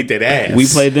 we played that ass. We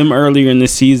played them earlier in the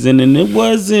season, and it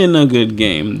wasn't a good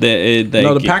game.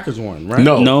 The Packers won, right?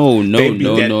 No.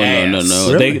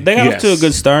 Really? They got off to a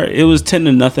good start. It was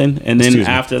 10-0, and then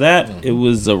after that, it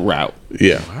was a rout.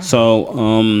 Yeah. So,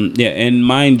 and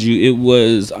mind you, it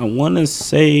was, I want to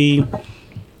say,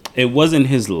 it wasn't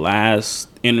his last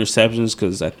interceptions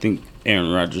because I think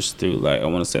Aaron Rodgers threw 5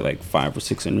 or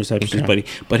 6 interceptions,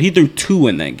 but he threw 2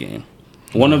 in that game.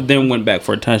 One of them went back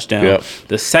for a touchdown. Yep.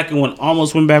 The second one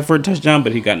almost went back for a touchdown,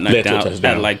 but he got knocked out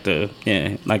at like the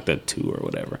 2 or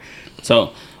whatever.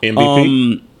 So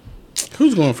MVP.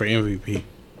 Who's going for MVP?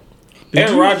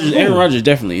 Aaron Rodgers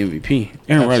definitely MVP.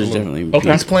 Aaron Rodgers definitely MVP.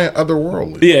 Okay. He's playing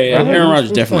otherworldly. Yeah. Aaron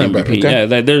Rodgers definitely MVP. Okay.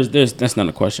 Yeah, that's not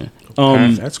a question.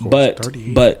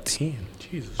 But 10.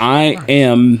 Jesus I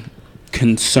am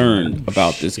concerned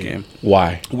about this game.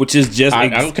 Why? Which is just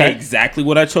exactly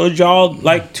what I told y'all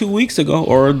like 2 weeks ago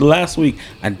or the last week.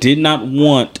 I did not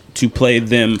want to play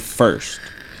them first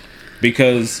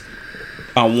because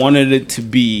I wanted it to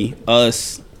be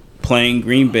us playing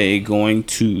Green Bay going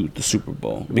to the Super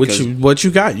Bowl. What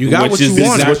you got? You got what you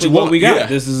want. Exactly what we got. Yeah.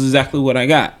 This is exactly what I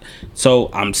got.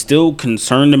 So I'm still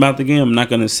concerned about the game. I'm not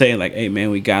going to say like, hey, man,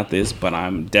 we got this. But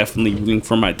I'm definitely rooting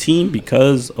for my team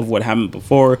because of what happened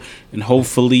before. And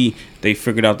hopefully they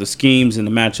figured out the schemes and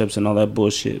the matchups and all that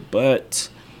bullshit. But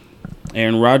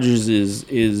Aaron Rodgers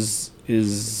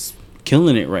is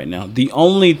killing it right now. The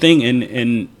only thing,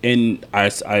 and I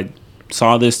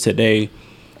saw this today,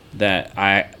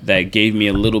 that gave me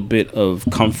a little bit of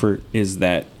comfort is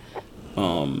that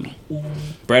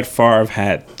Brett Favre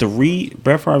had three.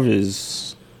 Brett Favre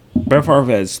has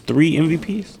 3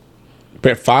 MVPs.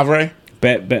 Brett Favre.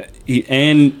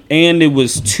 And it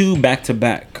was 2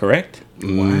 back-to-back, correct?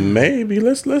 Wow. Maybe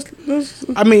let's.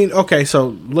 I mean, okay. So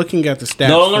looking at the stats,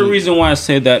 the only reason why I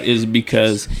say that is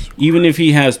because even if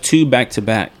he has 2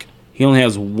 back-to-back, he only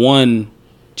has 1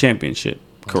 championship.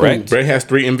 Correct. Brett has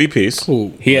 3 MVPs. Cool.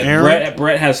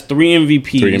 Brett has 3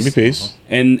 MVPs. 3 MVPs.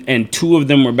 And 2 of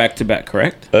them were back to back,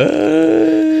 correct?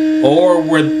 Or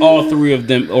were all 3 of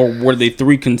them, or were they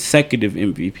 3 consecutive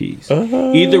MVPs?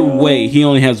 Either way, he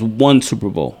only has 1 Super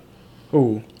Bowl.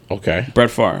 Ooh. Okay. Brett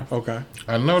Favre. Okay.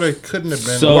 I know they couldn't have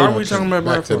been. So why are we talking about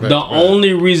Brett Favre? The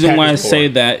only reason why I say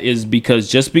that is because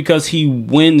just because he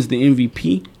wins the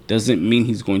MVP doesn't mean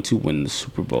he's going to win the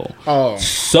Super Bowl. Oh,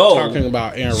 so talking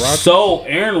about Aaron Rodgers. So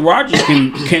Aaron Rodgers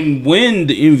can win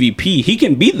the MVP. He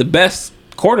can be the best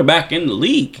quarterback in the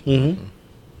league. Mm-hmm.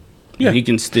 Yeah, he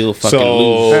can still fucking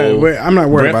lose. Hey, I'm not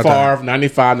worried about that. Brett Favre,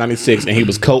 95, 96, and he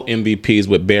was co-MVPs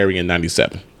with Barry in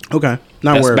 97. Okay,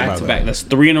 that's worried back about to that. back. That's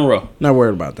 3 in a row. Not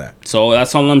worried about that. So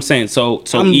that's all I'm saying. So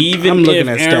even if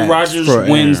Aaron Rodgers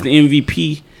wins the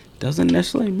MVP, doesn't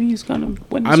necessarily mean he's gonna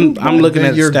win the Super Bowl. I'm looking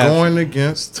at you're stats. going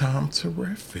against Tom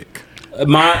Terrific. You're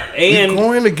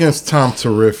going against Tom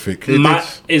Terrific.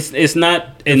 It's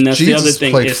not, and that's the other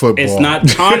thing. It's not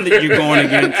Tom that you're going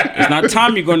against. It's not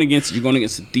Tom you're going against. You're going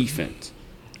against the defense.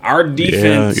 Our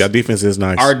defense, your defense is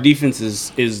nice. Our defense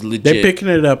is legit. They're picking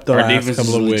it up the last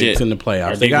couple of weeks in the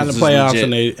playoffs. They got in the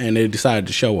playoffs and they decided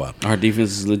to show up. Our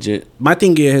defense is legit. My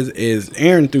thing is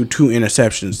Aaron threw 2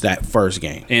 interceptions that first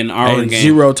game in our game,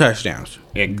 0 touchdowns.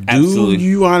 Yeah, absolutely. Do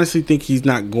you honestly think he's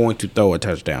not going to throw a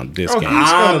touchdown this game?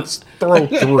 He's going to throw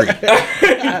 3.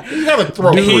 He's going to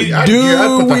throw 3.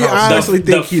 Do we honestly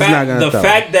think he's not going to throw? The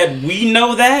fact that we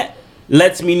know that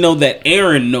lets me know that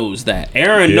Aaron knows that.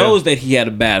 Aaron knows that he had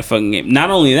a bad fucking game. Not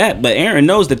only that, but Aaron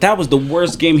knows that was the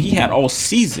worst game he had all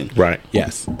season. Right.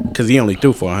 Yes. Because he only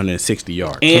threw for 160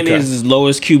 yards. And is his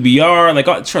lowest QBR.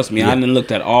 Like, trust me, I didn't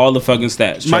look at all the fucking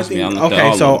stats. Trust me, I looked at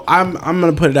all so I'm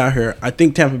going to put it out here. I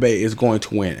think Tampa Bay is going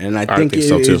to win. And I think it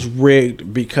is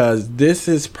rigged because this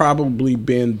has probably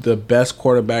been the best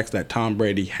quarterbacks that Tom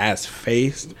Brady has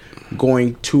faced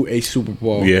going to a Super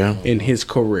Bowl in his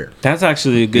career. That's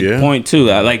actually a good point too.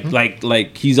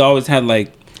 Like he's always had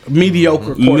like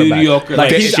mediocre quarterback.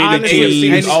 Like he's honestly,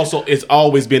 it's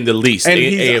always been the least. And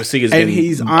AFC has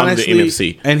been under the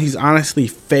NFC. And he's honestly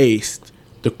faced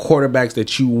the quarterbacks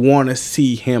that you want to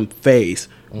see him face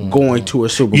going to a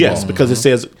Super Bowl. Yes, because it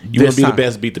says you want to be the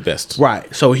best, beat the best.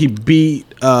 Right. So he beat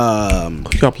y'all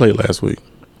played last week.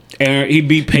 Aaron, he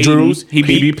beat Peyton. Drews. He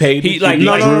beat Peyton. I'm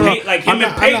not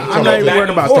even worried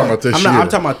about that. I'm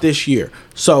talking about this year.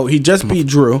 So he just beat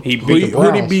Drew. Who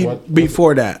did he beat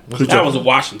before that? That was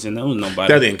Washington. That was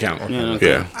nobody. That didn't count.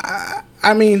 Yeah.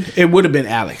 I mean, it would have been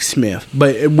Alex Smith,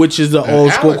 which is the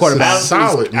old school quarterback.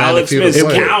 Solid. Alex Smith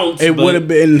counts. It would have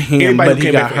been him, but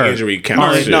he got hurt. Injury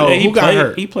counts. Who got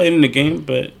hurt? He played in the game,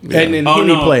 but and then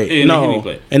Henny played.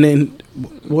 And then.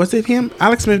 Was it him?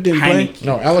 Alex Smith didn't play.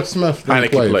 No, Alex Smith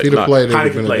didn't play. If he'd have played,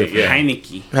 Heineke played.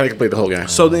 Heineke played the whole game.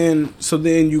 So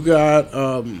then you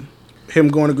got him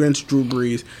going against Drew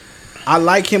Brees. I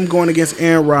like him going against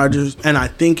Aaron Rodgers, and I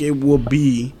think it will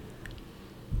be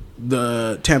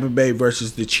the Tampa Bay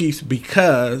versus the Chiefs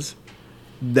because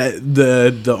that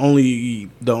the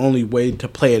only way to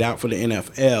play it out for the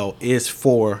NFL is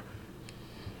for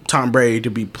Tom Brady to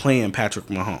be playing Patrick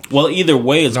Mahomes. Well, either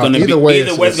way, it's going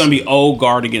to be old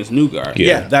guard against new guard.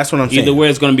 Yeah, that's what I'm saying. Either way,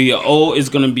 it's going to be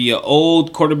an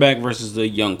old quarterback versus a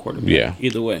young quarterback. Yeah.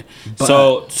 Either way.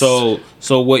 But, so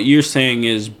what you're saying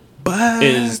is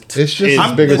it's just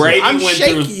as big as I'm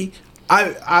shaky.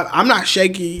 I'm not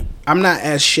shaky. I'm not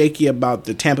as shaky about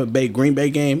the Tampa Bay Green Bay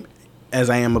game as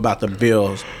I am about the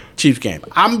Bills Chiefs game.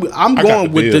 I'm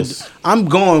going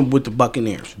with the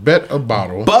Buccaneers. Bet a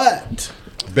bottle. But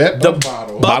Bet the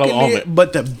bottle.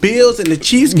 But the Bills and the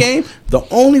Chiefs game, the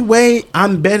only way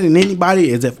I'm betting anybody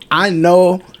is if I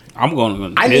know. I'm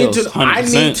going to I need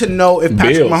to know if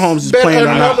Patrick Mahomes is playing or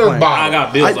not playing. I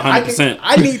got Bills 100%.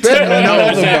 I need to know.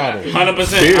 100%. I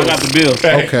got the Bills.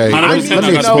 Okay. 100%. Let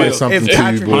me explain something to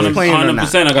you, boys.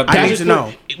 100%. I got the Bills. I need to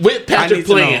know. With Patrick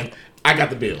playing, I got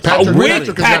the Bills.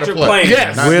 Patrick playing.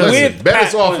 Yes. Listen, bet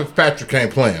us off if Patrick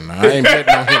ain't playing. I ain't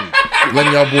betting on him.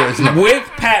 Letting y'all boys know. With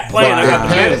Pat playing, I got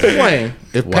the Bills.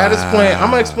 If Pat is playing, I'm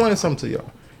gonna explain something to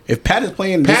y'all. If Pat is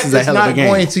playing, Pat this is a hell of a game.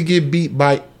 not going to get beat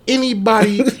by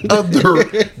anybody other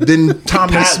than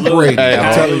Thomas Brady.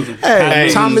 I'm telling you.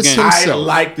 Thomas himself. I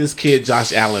like this kid,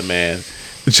 Josh Allen, man.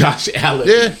 Josh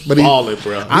Allen, but balling,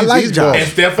 bro. I like Josh. And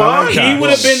Stephon, he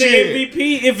would have been the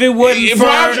MVP if it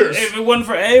wasn't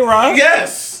for A-Rod.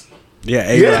 Yes. Yeah,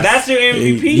 A-Rod. That's your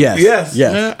MVP. Yes.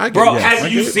 Man,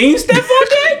 Have you seen Stephon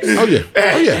Diggs? Oh yeah,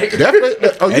 definitely.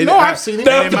 Oh, you know I've seen him.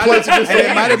 And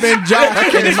it might have been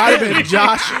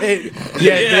Josh. The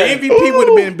MVP would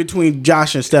have been between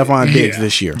Josh and Stephon Diggs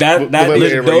this year. Those are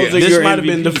This your might have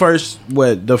been the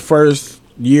first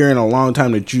year in a long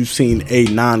time that you've seen a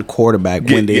non-quarterback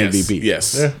win the MVP.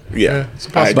 Yes. Yeah. It's a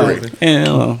possibility.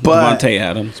 But Devontae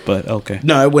Adams, but okay.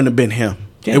 No, it wouldn't have been him.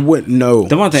 Yeah. It wouldn't. No,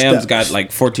 Devontae Adams got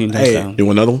like 14 touchdowns. You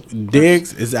want another one?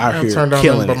 Diggs is out here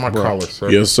killing it, my collar,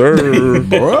 sir. Yes, sir.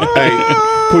 Bro. Hey,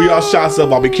 pull y'all shots up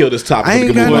while we kill this topic. I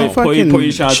ain't got no fucking pull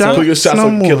your shots up. Pull your shots no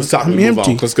up and kill this topic. I'm Move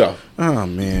empty. on. Let's go. Oh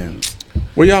man.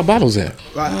 Where y'all bottles at?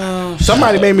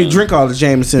 Somebody made me drink all the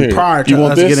Jameson prior to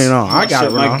us getting on. I got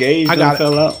it. My gauge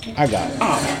fell out. I got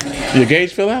it. Your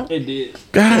gauge fell out? It did.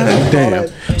 God damn.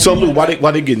 So Lou,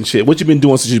 why they getting shit? What you been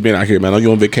doing since you've been out here, man? Are you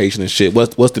on vacation and shit?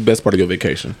 What's the best part of your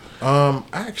vacation?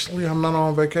 Actually, I'm not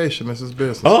on vacation. This is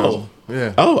business. Oh.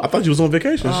 Yeah. Oh, I thought you was on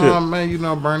vacation. Shit. Man, you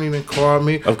know, Bernie didn't call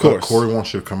me. Of course. Corey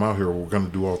wants you to come out here. We're going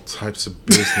to do all types of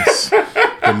business.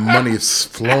 The money is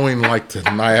flowing like the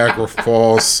Niagara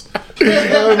Falls.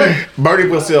 Bernie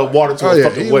will sell water to a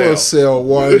fucking he well. will sell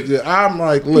water. I'm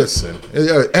like, listen,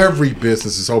 every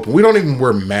business is open. We don't even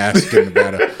wear masks in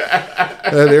Nevada.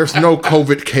 There's no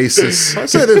COVID cases. I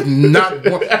said there's not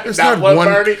one. There's not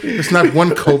one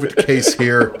COVID case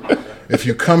here. If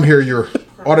you come here, you're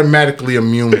automatically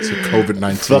immune to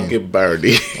COVID-19. Fucking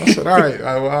Bernie. I said, all right,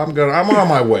 I'm on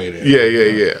my way there.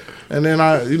 Yeah. And then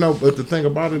but the thing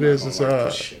about it is as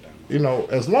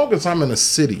long as I'm in a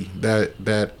city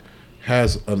that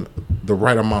has the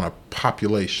right amount of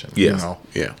population,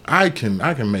 I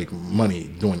can make money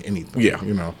doing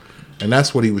anything, and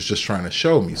that's what he was just trying to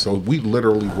show me. So we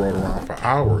literally rode around for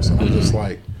hours, and I'm just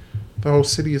like, the whole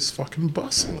city is fucking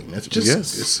bustling. It's just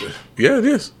it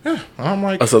is. Yeah, I'm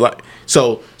like, that's a lot.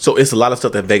 So it's a lot of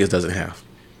stuff that Vegas doesn't have.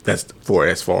 That's for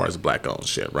as far as black owned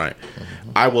shit, right?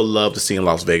 Mm-hmm. I would love to see in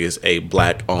Las Vegas a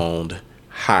black owned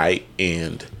high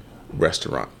end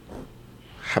restaurant,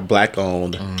 black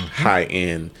owned high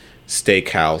end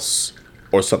steakhouse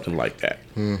or something like that.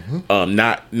 Mm-hmm.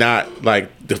 Not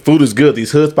like the food is good.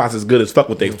 These hood spots is good as fuck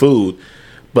with their food,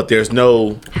 but there's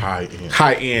no high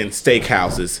end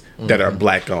steakhouses that are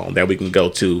black owned that we can go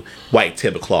to. White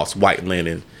tablecloths, white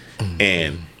linen,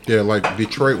 and like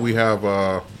Detroit, we have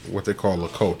what they call La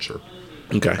Culture.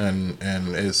 Okay. And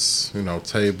it's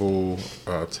table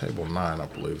 9, I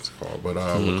believe it's called. But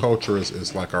La Culture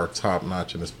is like our top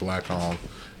notch, and it's black owned.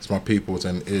 It's my people's,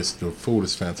 and the food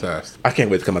is fantastic. I can't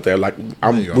wait to come out there. Like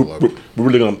we're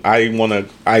really gonna.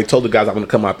 I told the guys I'm gonna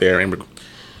come out there and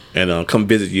come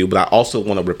visit you, but I also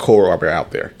want to record while we're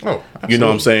out there. Oh, absolutely. You know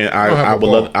what I'm saying? I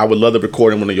would love to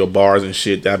record in one of your bars and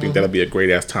shit. I think that'll be a great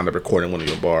ass time to record in one of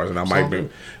your bars, and I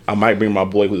might bring my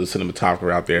boy who's a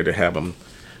cinematographer out there to have him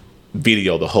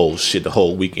video the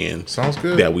whole weekend. Sounds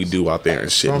good. That we do out there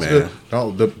and shit, Sounds man.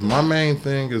 Good. No, my main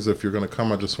thing is if you're gonna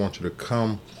come, I just want you to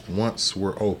come once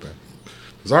we're open.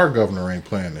 Because our governor ain't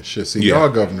playing this shit. See, y'all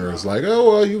governor is like, oh,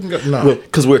 well, you can go. No.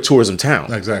 Because we're a tourism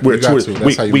town. Exactly. We're tourism.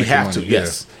 That's how you we make have money. to,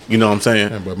 yes. You know what I'm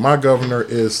saying? Yeah, but my governor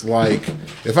is like,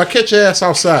 if I catch your ass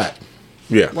outside,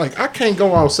 like, I can't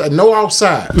go outside. No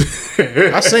outside.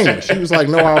 I seen her. She was like,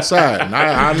 no outside. And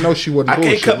I know she wasn't bullshit.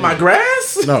 I can't cut my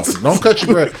grass? No, don't cut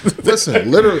your grass. Listen,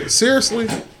 literally, seriously,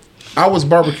 I was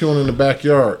barbecuing in the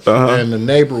backyard, and the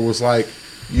neighbor was like,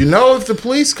 if the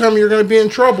police come, you're going to be in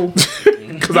trouble.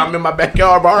 Because I'm in my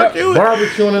backyard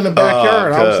barbecuing in the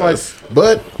backyard. I was like,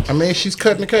 but I mean, she's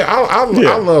cutting the cake. I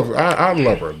love her. I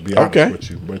love her. To be honest with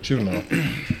you, but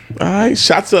All right,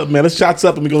 shots up, man. Let's shots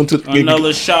up, and we're going to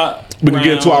another shot. We can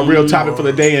get into our real topic for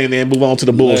the day, and then move on to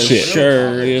the bullshit.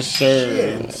 Yes,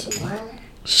 sir.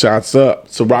 Shots up.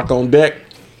 So rock on deck.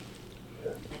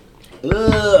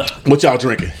 What y'all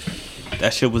drinking?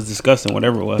 That shit was disgusting.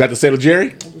 Whatever it was. That the Sailor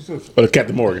Jerry? Or the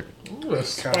Captain Morgan. Ooh, that's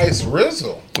Spice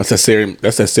Rizzle. That's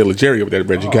that Sailor Jerry over there,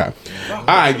 Reggie got. All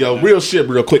right, yo, real shit,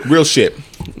 real quick, real shit.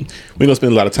 We don't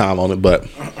spend a lot of time on it, but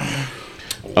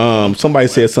somebody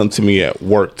said something to me at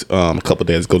work a couple of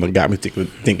days ago that got me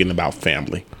thinking about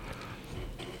family.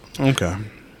 Okay,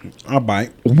 I'll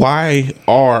bite. Why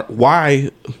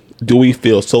do we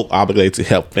feel so obligated to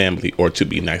help family or to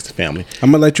be nice to family?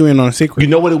 I'm gonna let you in on a secret. You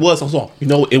know what it was? You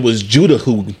know, it was Judah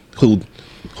who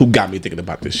got me thinking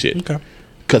about this shit. Okay.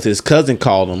 Because his cousin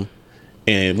called him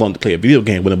and wanted to play a video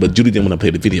game with him, but Judah didn't want to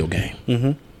play the video game.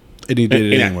 Mm-hmm. And he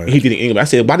did it anyway. He did it anyway. I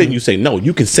said, why didn't you say no?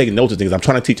 You can say no to things. I'm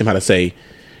trying to teach him how to say,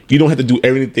 you don't have to do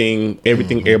everything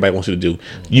everybody wants you to do.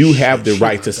 You have the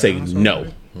right to say no.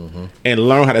 Mm-hmm. And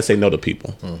learn how to say no to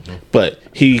people. Mm-hmm. But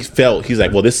he's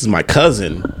like, well, this is my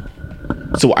cousin,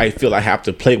 so I feel I have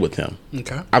to play with him.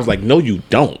 Okay. I was like, no, you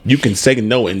don't. You can say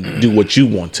no and do what you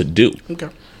want to do. Okay.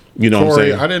 You know what I'm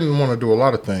saying? I didn't want to do a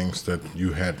lot of things that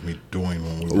you had me doing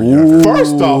when we were younger.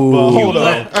 First off, hold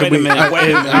on. Wait a minute.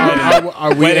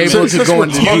 Are we able to go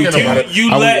into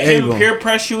You let him peer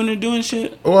pressure you into doing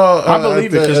shit? Well, I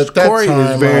believe it because Corey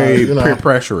is very peer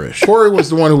pressure-ish. Corey was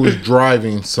the one who was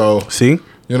driving, so see.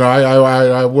 You know,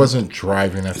 I wasn't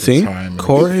driving at the time.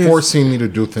 Corey forcing me to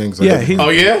do things.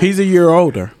 He's a year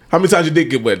older. How many times you did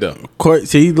get wet though? Corey,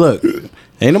 see, look,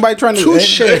 ain't nobody trying to.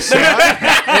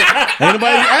 Ain't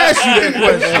nobody asked you that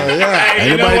question.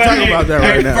 Ain't nobody talking about that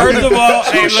right now. First of all,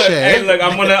 look,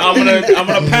 I'm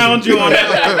gonna pound you on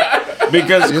that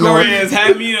because Corey has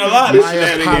had me in a lot of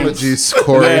shenanigans. My apologies,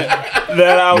 Corey.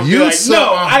 That I was like,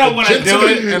 no, I don't want to do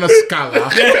it. And a scholar.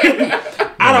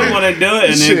 I don't want to do it.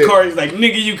 And then Corey's like,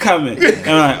 nigga, you coming. And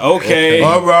I'm like, okay.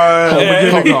 All right.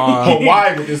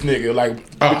 Hawaii with this nigga. Like,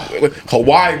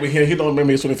 Hawaii with him. He don't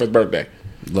remember his 21st birthday.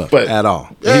 Look, but at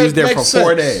all. He was there for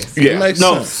 4 days. Yeah.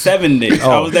 No, 7 days.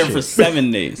 I was there for 7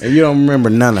 days. And you don't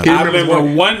remember none of it. I remember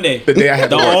one day. The day I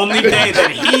had the only day that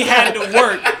he had to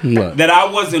work that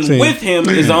I wasn't with him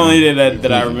is the only day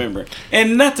that I remember.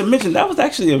 And not to mention, that was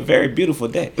actually a very beautiful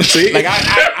day. Like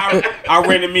I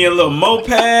rented me a little moped.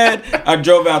 I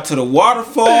drove out to the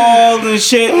waterfalls and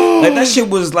shit. Like that shit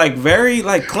was like very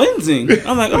like cleansing.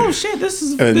 I'm like, oh shit, this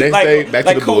is like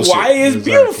Hawaii is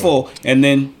beautiful. And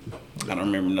then I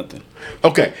don't remember nothing.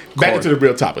 Okay, back into the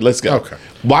real topic. Let's go. Okay.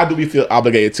 Why do we feel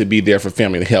obligated to be there for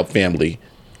family, to help family?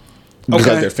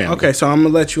 Because they're family. Okay, so I'm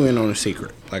going to let you in on a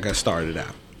secret, like I started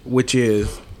out, which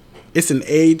is it's an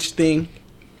age thing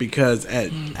because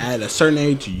at a certain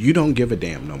age, you don't give a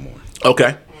damn no more.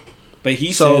 Okay. But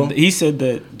he said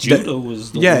that Judah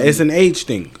was the one. It's an age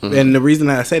thing. Mm-hmm. And the reason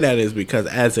I say that is because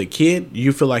as a kid,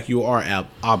 you feel like you are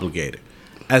obligated.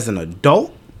 As an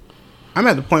adult, I'm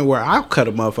at the point where I'll cut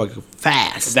a motherfucker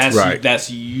fast.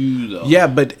 That's you though. Yeah,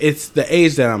 but it's the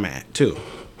age that I'm at too.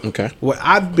 Okay. Well,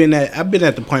 I've been at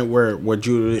the point where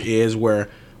Judah is where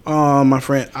my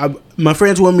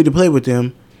friends want me to play with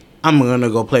them. I'm gonna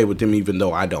go play with them even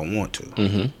though I don't want to.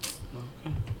 Mm-hmm.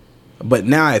 But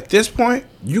now at this point,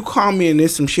 you call me and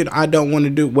there's some shit I don't want to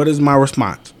do. What is my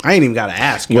response? I ain't even got to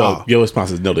ask y'all. Well, your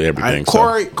response is no to everything.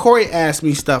 Corey asks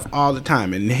me stuff all the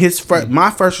time. And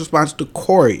my first response to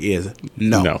Corey is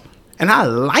no. And I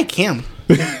like him.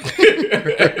 You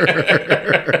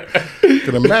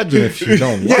can imagine if you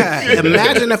don't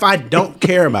imagine if I don't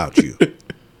care about you.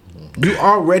 You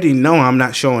already know I'm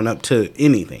not showing up to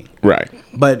anything. Right.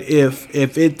 But if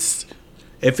it's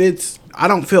I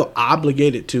don't feel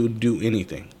obligated to do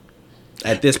anything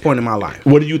at this point in my life.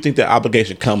 What do you think that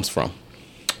obligation comes from?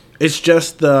 It's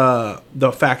just the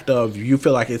fact of you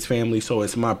feel like it's family, so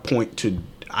it's my point to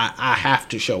I have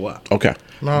to show up. Okay.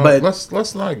 No, but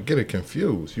let's not get it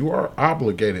confused. You are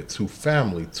obligated to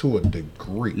family to a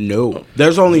degree. No,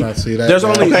 there's only two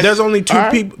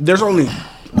people. There's only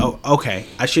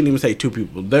I shouldn't even say two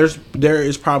people. There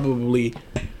is probably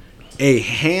a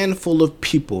handful of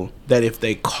people that if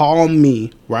they call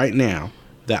me right now,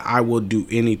 that I will do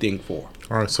anything for.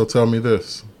 All right, so tell me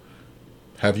this.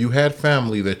 Have you had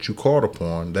family that you called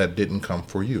upon that didn't come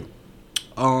for you?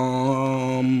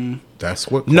 That's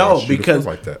what caused you to feel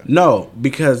like that. No,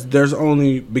 because those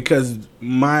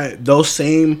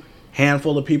same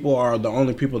handful of people are the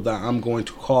only people that I'm going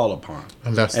to call upon.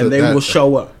 And they will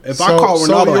show up. If I call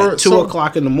Ronaldo at 2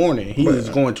 o'clock in the morning, he is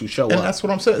going to show up. And that's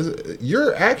what I'm saying.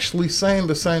 You're actually saying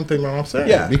the same thing that I'm saying.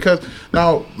 Yeah. Because,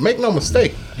 now, make no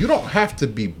mistake, you don't have to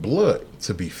be blood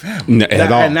to be family.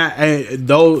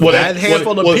 That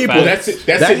handful of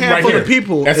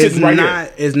people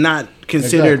is not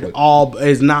considered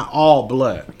is not all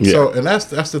blood. Yeah. So, and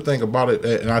that's the thing about it,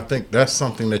 and I think that's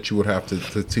something that you would have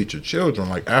to teach your children.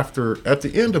 Like at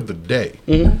the end of the day,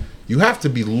 mm-hmm. You have to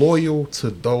be loyal to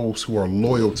those who are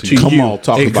loyal to you. Come on,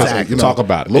 talk exactly. about it. Talk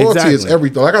about it. Loyalty is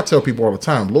everything. Like I tell people all the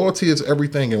time, loyalty is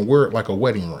everything, and we're like a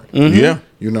wedding ring. Mm-hmm.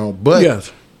 Yeah,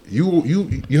 but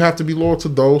you have to be loyal to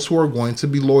those who are going to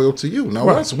be loyal to you. Now,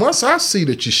 once I see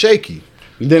that you're shaky,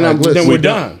 then we're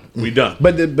done. We done.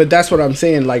 But that's what I'm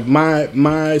saying. Like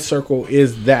my circle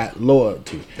is that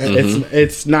loyalty.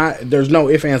 It's not. There's no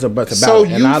ifs, ands, or buts about so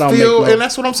it. And I don't feel, and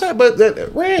that's what I'm saying. But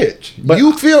Reg,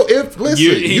 you feel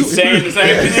he's saying the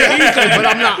same thing. But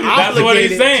I'm not. That's what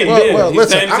he's saying. Well, he's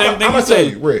listen. saying the same thing. I'm gonna tell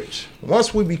you, Rich.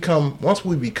 Once we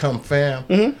become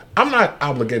fam, I'm not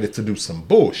obligated to do some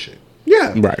bullshit.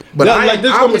 Yeah, right. But like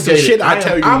there's gonna be some shit I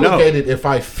tell you obligated if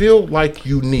I feel like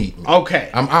you need me. Okay,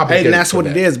 I'm obligated, and that's what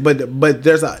it is. But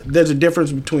there's a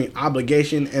difference between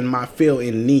obligation and my feel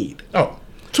in need. Oh,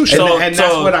 and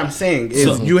that's what I'm saying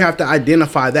is you have to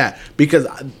identify that because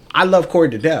I love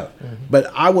Corey to death,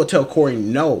 but I will tell Corey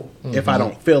no if I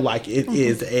don't feel like it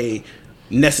is a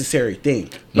necessary thing.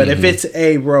 But if it's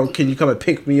bro, can you come and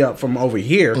pick me up from over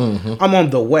here? I'm on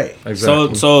the way.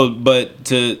 Exactly. But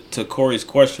to Corey's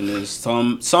question is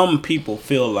some people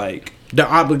feel like they're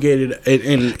obligated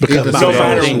because no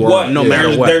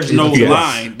matter what, there's no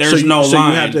line. There's no line.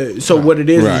 You have to. So what it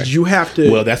is you have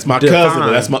to. Well, that's my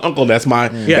cousin. That's my uncle. That's my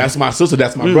sister.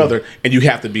 That's my brother, and you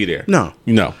have to be there. No.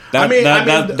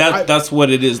 That's what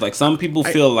it is. Like some people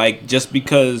feel like just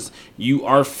because you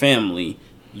are family,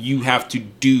 you have to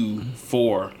do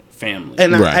for family.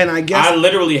 And I guess I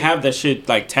literally have that shit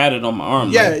like tatted on my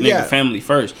arm. Nigga, family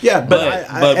first. Yeah, but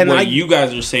what you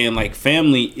guys are saying, like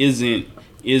family isn't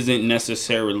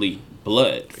necessarily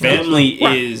blood. Family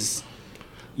is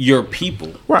your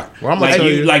people. Right.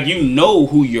 Well, you know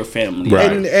who your family is.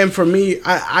 Right. And for me,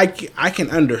 I can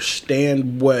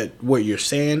understand what you're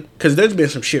saying because there's been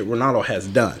some shit Ronaldo has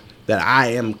done that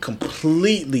I am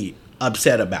completely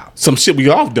upset about. Some shit we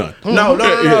all done. No.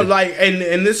 Like,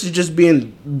 and this is just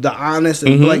being the honest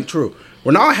and blank truth.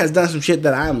 Ronaldo has done some shit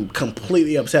that I am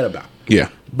completely upset about. Yeah.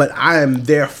 But I am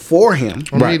there for him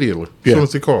immediately as soon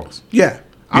as he calls. Yeah.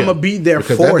 I'm gonna be there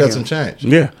because for him. That doesn't change.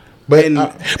 Yeah. But you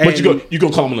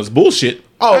gonna call him on this bullshit.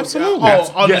 Oh, absolutely.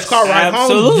 On this car ride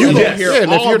home, you gonna hear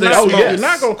and if all this. You're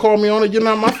not gonna call me on it, you're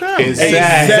not my family.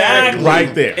 Exactly.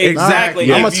 Right there.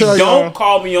 Exactly. I'm if you don't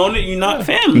call me on it, you're not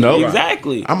family. No.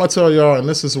 Exactly. I'm gonna tell y'all, and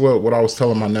this is what I was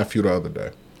telling my nephew the other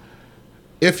day.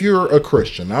 If you're a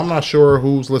Christian, I'm not sure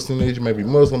who's listening to these, you may be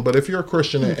Muslim, but if you're a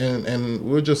Christian, and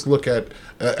we'll just look at,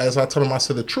 as I told him, I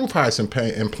said the truth hides in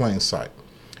plain sight.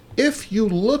 If you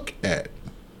look at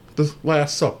the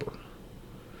Last Supper,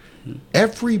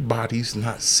 everybody's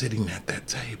not sitting at that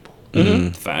table.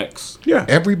 Facts. Yeah.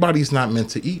 Everybody's not meant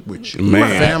to eat with you,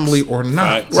 Man. family or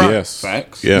not. Facts. Right. Yes.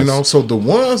 Facts. Yes. So the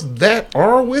ones that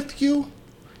are with you,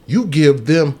 you give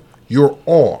them your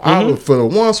all. For the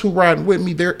ones who riding with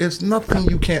me, there is nothing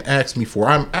you can't ask me for.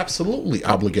 I'm absolutely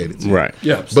obligated to. Right.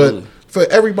 Yeah. Absolutely. But for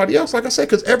everybody else, like I said,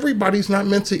 because everybody's not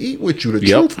meant to eat with you. The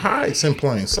truth hides in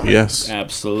plain sight. Yes.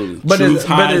 Absolutely. But truth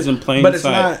hides in plain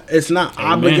sight. It's not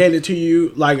obligated to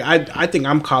you. Like I think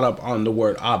I'm caught up on the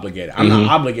word obligated. I'm not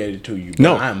obligated to you.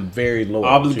 But I'm very loyal.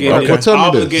 Obligated. To you. Tell me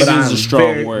Obligated this. is a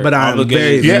strong word. But I'm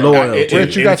very loyal.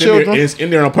 Rich, you got children? It's in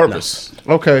there on purpose.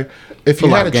 Okay. If you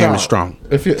had a game child, is strong.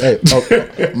 If you,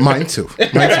 mine too.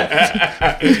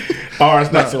 Oh,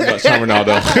 it's not so much,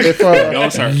 Ronaldo. No,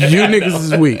 sir. You niggas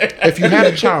is weak. If you had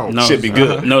a child, should be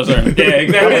good. No, sir. Yeah,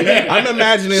 exactly. I'm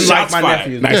imagining Shots like my fired.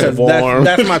 nephews. Nice and warm.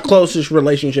 That's my closest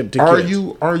relationship to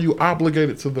kids. are you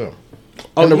obligated to them?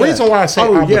 And the reason why I say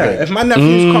obligated, if my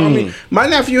nephews call me, my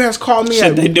nephew has called me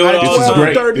at they do it all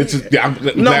the time.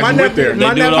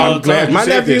 12:30. My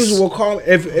nephews will call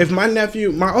if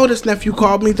my oldest nephew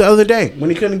called me the other day when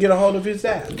he couldn't get a hold of his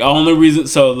dad. The only reason,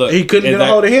 so look, he couldn't get a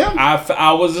hold of him.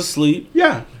 I was asleep.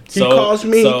 Yeah, he calls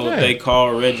me. So they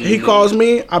call Reggie. He calls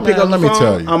me. I pick up the phone. let me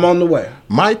tell you, I'm on the way.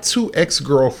 My 2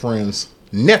 ex-girlfriends'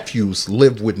 nephews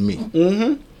live with me.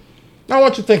 Mm-hmm. Now I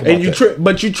want you to think about that.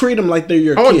 But you treat them like they're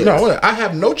your kids. No, I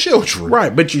have no children.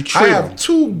 Right, but you treat them. I have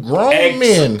 2 grown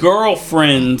men.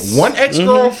 Girlfriends. One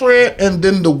ex-girlfriend and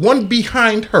then the one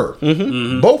behind her.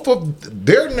 Both of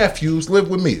their nephews live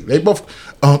with me. They both,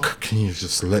 Uncle, can you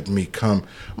just let me come?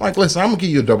 I'm like, listen, I'm going to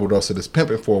give you a double dose of this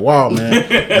pimping for a while, man.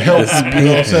 Help, you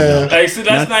know what I'm saying? Like, see,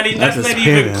 that's not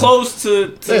even close to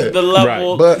the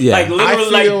level. Right. But like,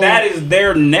 literally, that is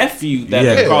their nephew that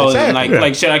they're calling. Exactly.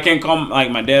 Like, shit, I can't call,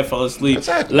 like, my dad fell asleep.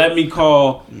 Exactly. Let me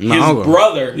call his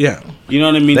brother. Yeah. You know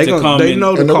what I mean? They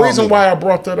know and the reason why I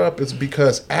brought that up is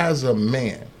because as a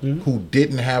man who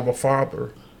didn't have a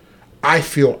father, I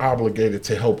feel obligated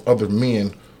to help other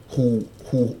men who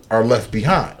are left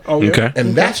behind. Okay.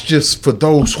 And that's just for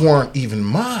those who aren't even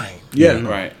mine. Yeah,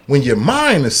 right. When your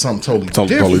mind is something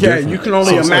totally different. Yeah, you can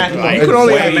only imagine. You can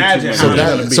only imagine.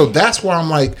 So that's why I'm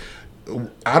like,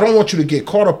 I don't want you to get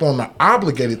caught up on the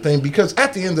obligated thing, because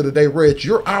at the end of the day, Reg,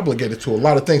 you're obligated to a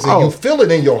lot of things, and you feel it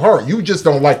in your heart. You just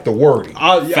don't like the wording.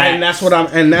 And that's what I'm.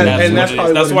 And that's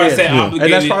probably that's what why it I say is. obligated.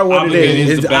 And that's probably what it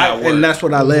is. And that's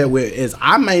what I led with. Is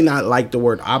I may not like the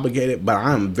word obligated, but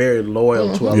I'm very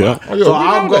loyal to a lot. Oh, yeah, so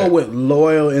I'll go with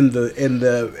loyal in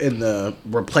the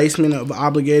replacement of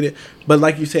obligated. But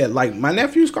like you said, like my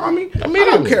nephews call me, I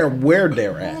don't care where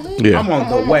they're at. Yeah. I'm on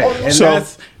the way,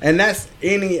 and that's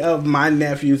any of my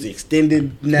nephews,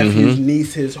 extended nephews,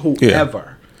 nieces,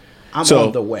 whoever. I'm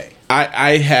on the way.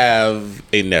 I have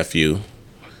a nephew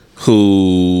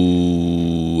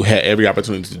who had every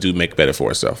opportunity to make better for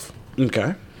herself.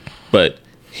 Okay. But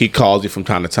he calls you from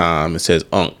time to time and says,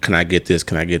 can I get this?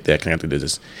 Can I get that? Can I do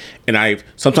this? And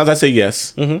sometimes I say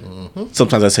yes.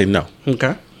 Sometimes I say no.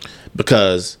 Okay.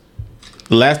 Because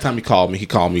the last time he called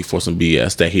me for some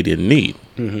BS that he didn't need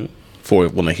for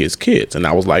one of his kids. And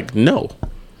I was like, no.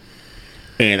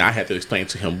 And I had to explain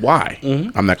to him why.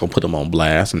 I'm not going to put him on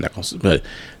blast. But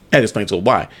I had to explain to him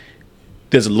why.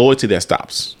 There's a loyalty that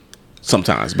stops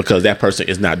sometimes because that person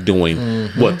is not doing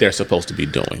what they're supposed to be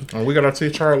doing. And we got to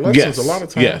teach our lessons a lot of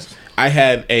times. Yes. I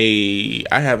have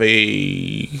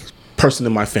a person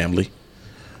in my family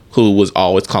who was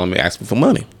always calling me asking for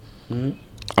money. I'm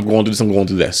going to do this. I'm going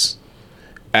to do this.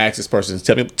 I asked this person,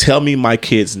 tell me my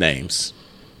kids' names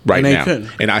right now,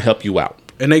 and I help you out.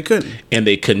 And they couldn't. And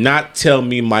they could not tell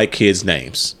me my kids'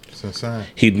 names. It's insane.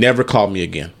 He'd never called me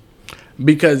again.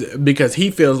 Because he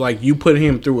feels like you put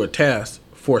him through a test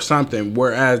for something,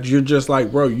 whereas you're just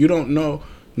like, bro, you don't know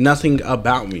nothing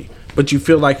about me, but you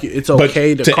feel like it's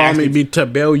okay to call me to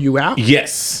bail you out.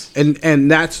 Yes,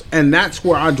 and that's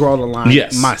where I draw the line.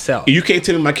 Yes, myself. You can't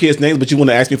tell me my kids' names, but you want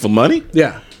to ask me for money?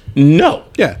 Yeah. No.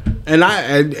 Yeah, and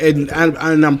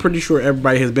I'm pretty sure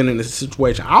everybody has been in this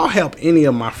situation. I'll help any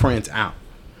of my friends out,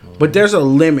 but there's a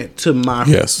limit to my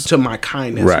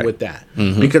kindness with that,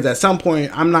 because at some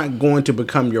point I'm not going to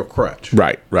become your crutch.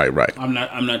 Right. I'm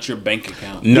not your bank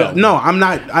account. No, I'm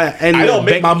not. I don't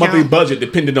make my monthly budget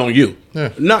dependent on you.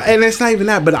 Yeah. No, and it's not even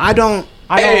that. But I don't.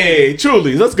 Hey,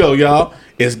 truly, let's go, y'all.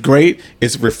 It's great.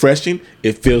 It's refreshing.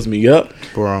 It fills me up.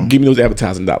 Bro. Give me those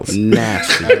advertising dollars.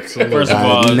 Nasty. First of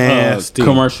all, nasty.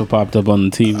 Commercial popped up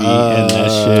on the TV and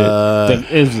that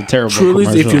shit. It was a terrible Truly,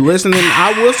 commercial. if you're listening,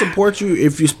 I will support you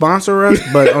if you sponsor us.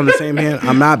 But on the same hand,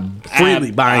 I'm not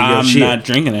freely buying your shit. I'm not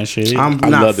drinking that shit. I'm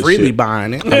not freely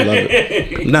buying it. I love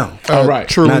it. No. All right.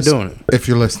 Truly, not doing it. If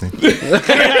you're listening.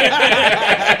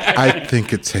 I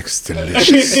think it tastes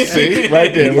delicious. See?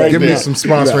 Right there. Give me some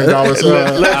sponsoring dollars.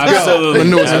 Absolutely. The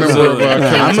newest member of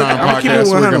Killing Time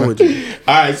Podcast. We're gonna. With you.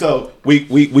 All right, so we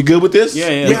good with this?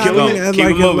 Yeah. Keep it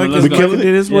moving. We killing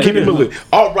it. Keep it moving. moving.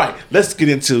 All right, let's get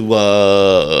into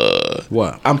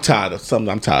what I'm tired of. Something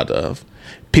I'm tired of.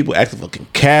 People asking for fucking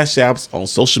cash apps on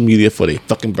social media for their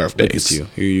fucking birthdays. Look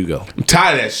at you. Here you go. I'm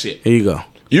tired of that shit. Here you go.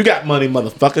 You got money,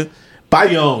 motherfucker. Buy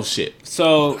your own shit.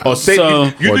 So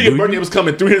you knew your birthday was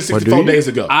coming 364 days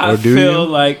ago. I feel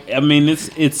like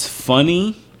it's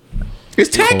funny. It's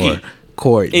tacky.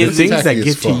 Corey, the things that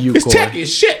get to you, it's Corey. tacky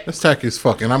as shit. It's tacky as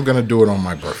fuck, and I'm gonna do it on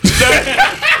my birthday.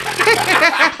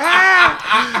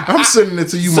 I'm sending it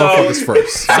to you motherfuckers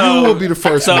first. You will be the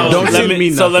first. Don't send me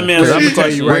nothing. So let me ask you a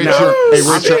question right now.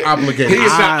 Rich, you're obligated. He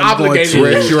is not obligated.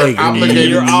 Rich, you're obligated.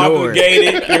 You're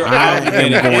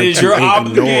obligated. It is your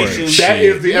obligation. That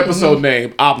is the episode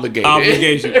name. Obligated.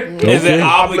 Obligation. Is it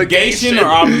obligation or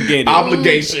obligated?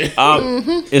 Obligation.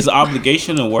 Is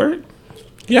obligation a word?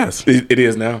 Yes, it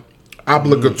is now.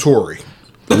 Obligatory.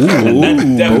 That's definitely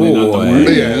not the word.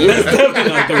 Yeah. That's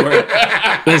definitely not the word.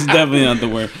 That's definitely not the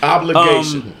word.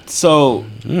 Obligation.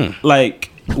 Like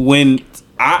when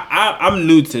I'm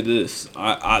new to this,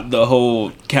 the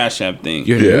whole Cash App thing.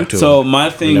 You're new to so it. my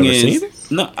thing You never is seen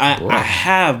it? no, I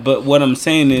have, but what I'm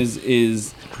saying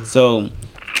is so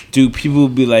do people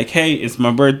be like, hey, it's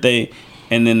my birthday,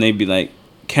 and then they be like,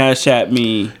 Cash App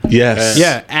me. Yes.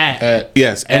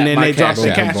 Yes. and then they drop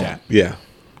the Cash Cash App. Yeah.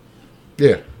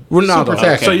 Yeah. Ronaldo.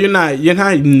 Super So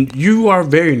you are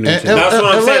very new to that. That's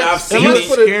what I'm saying. I've seen You're it.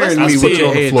 scaring me with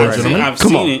your head right now. I've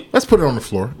seen it. Let's put it on the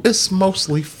floor. It's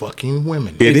mostly fucking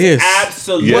women. It is.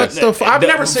 Absolutely. What the I've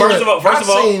never seen. First of all,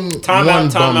 time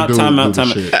out.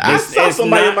 I saw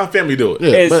somebody in my family do it.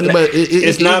 Yeah,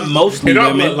 It's not mostly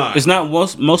women. It's not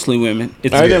mostly women.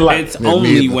 It's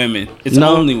only women. It's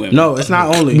only women. No, it's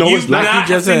not only. No, it's You've not.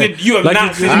 not seen it. You have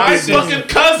not seen it. My fucking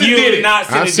cousin did it. Not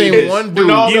seen I've it. seen one dude.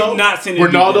 You've not seen it.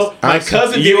 Ronaldo uncle, my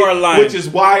cousin. You are lying. Which is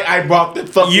why I brought the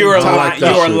fucking. You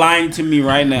are lying to me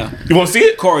right now. You want to see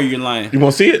it, Corey? You're lying. You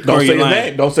want to see it? Don't say his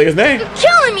name. Don't say his name. You're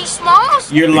killing me,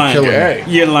 Smalls. You're lying.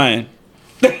 You're lying.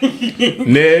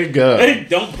 Nigga. Hey,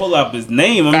 don't pull up his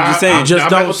name. I'm just saying. Just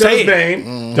don't say his name.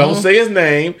 Mm-hmm. Don't say his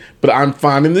name. But I'm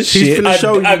finding the shit.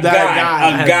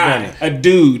 A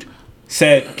dude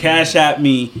said, "Cash at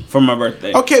me for my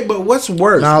birthday." Okay, but what's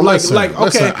worse? Now listen,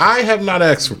 I have not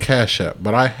asked for Cash App,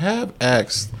 but I have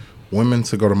asked women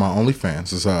to go to my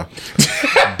OnlyFans. It's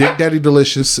Dick Daddy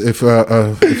Delicious. If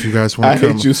you guys want to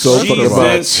come, hate you so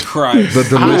Jesus Christ, the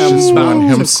delicious one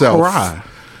himself.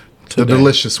 The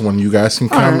delicious one. You guys can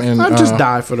come and I'll just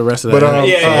die for the rest of that. But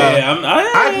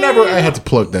I had to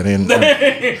plug that in.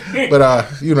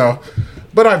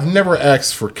 But I've never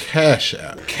asked for Cash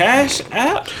App. Cash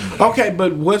App? Okay,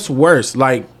 but what's worse?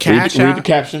 Like Cash App? Read the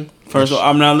caption. First of all,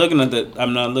 I'm not looking at the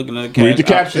Cash Read the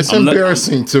caption. It's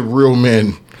embarrassing to real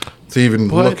men to even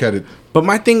look at it. But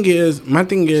my thing is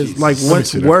like,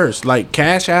 what's worse? Like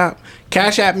Cash App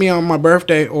me on my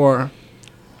birthday, or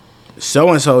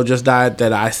so-and-so just died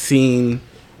that I seen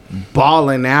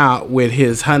balling out with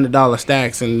his $100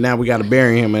 stacks, and now we got to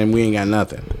bury him and we ain't got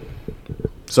nothing.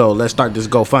 So let's start this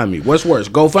GoFundMe. What's worse,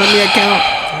 GoFundMe account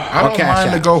I don't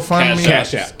mind the GoFundMe.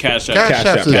 Cash App. Cash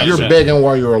App is you're begging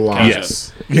while you're alive.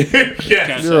 Yes.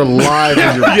 You're alive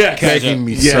and you're begging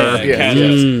me,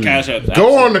 sir. Cash App.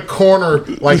 Go on the corner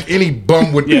like any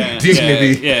bum with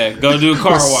dignity. Yeah, go do a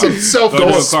car wash. Some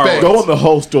self-respect. Go on the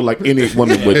whole store like any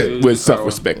woman with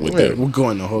self-respect with them. We're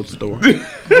going to the whole store.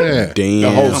 Yeah. Damn.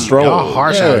 The whole stroll. Y'all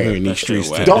harsh out here in these streets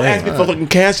today. Don't ask me for fucking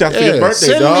Cash App for your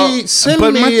birthday, dog. Send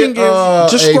me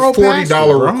just a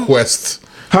 $40 request.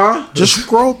 Huh? Just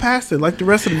scroll past it like the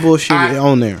rest of the bullshit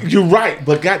on there. You're right,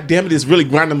 but goddamn it, it's really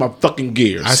grinding my fucking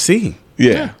gears. I see.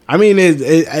 Yeah. I mean,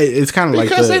 it's kind of like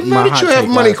because they know that you have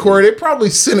money, Corey. They probably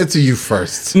sent it to you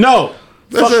first. No,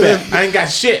 fuck that. I ain't got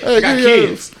shit. I got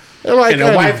kids. Like, and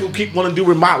a wife who keep wanting to do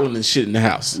remodeling and shit in the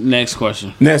house. Next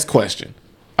question.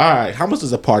 All right, how much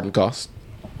does a pardon cost?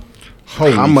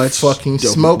 Holy how much fucking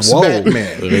smokes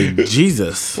Batman?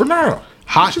 Jesus. Ronaldo.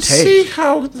 Hot take. See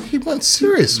how he went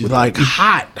serious with like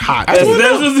hot.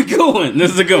 This is a good one.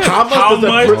 How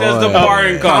much does the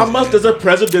pardon cost? How much does a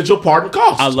presidential pardon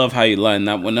cost? I love how you line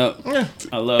that one up. Yeah.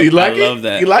 I love that.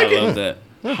 You like it?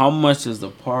 Yeah. How much does the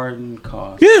pardon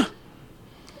cost? Yeah.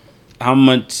 How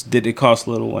much did it cost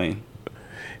Lil Wayne?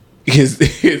 His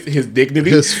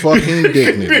dignity. His fucking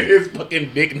dignity. His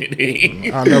fucking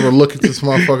dignity. I'll never look at this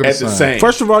motherfucker the same.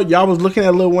 First of all, y'all was looking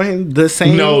at Lil Wayne the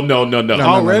same. No.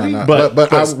 Already? No.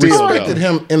 But I respected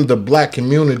him in the black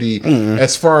community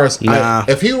as far as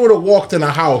if he would have walked in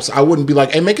a house, I wouldn't be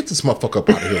like, hey man, get this motherfucker up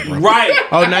out of here, bro. Right.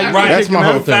 Oh, now you that's my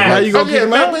whole thing. Now you gonna get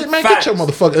him out? Man, get your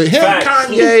motherfucker. Him,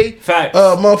 Kanye,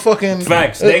 motherfucking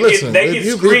facts. They get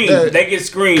screened. They get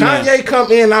screened. Kanye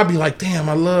come in, I'll be like, damn,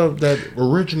 I love that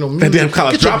original music. That damn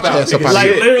college dropout.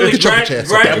 Like literally,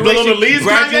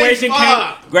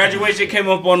 graduation came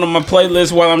up on my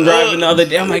playlist while I'm driving the other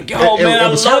day. I'm like, yo, man, I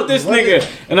love this nigga.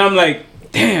 And I'm like,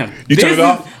 damn. You turn it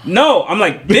off? No, I'm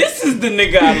like, this is the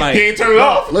nigga I like. He ain't turn it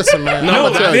off. Listen, man.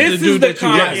 No, this is the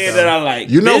Kanye that I like.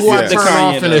 You know who I turn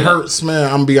off and it hurts, man?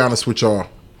 I'm gonna be honest with y'all.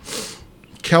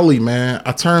 Kelly, man,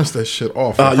 I turns that shit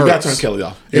off. You gotta turn Kelly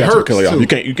off. It hurts Kelly off. You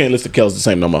can't listen to Kelly's the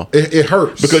same no more. It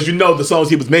hurts because you know the songs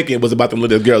he was making was about them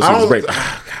little girls he was raping.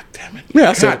 God damn it!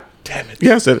 Yeah, I said it. Damn it!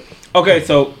 Yeah, I said it. Okay,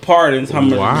 so pardons. How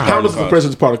much? How much does the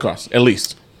president's pardon cost? At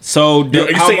least. So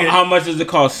how much does it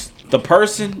cost the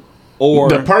person? Or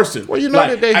the person. Well, you know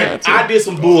that they had to. I did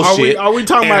some bullshit. Are we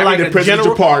talking about like a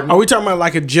general pardon? Are we talking about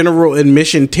like a general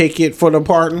admission ticket for the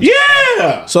pardon?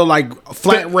 Yeah. So like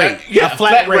flat rate. A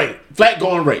flat rate. Flat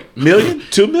going rate. $1 million?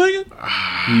 $2 million?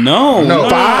 No.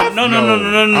 $5? No.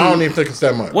 I don't even think it's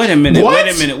that much. Wait a minute. What?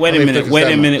 Wait a minute.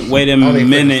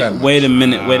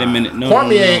 No.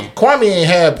 Kwame ain't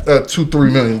had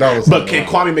 $2-3 million. But can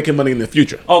Kwame make money in the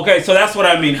future? Okay, so that's what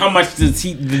I mean. How much does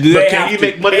he? Can he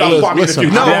make money off Kwame in the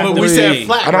future? No, but we said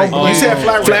flat rate. We said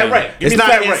flat rate. It's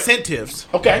not incentives.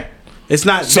 Okay. It's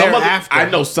not thereafter. I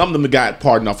know some of them got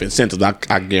pardoned off incentives.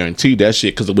 I guarantee that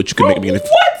shit because of what you can make me in the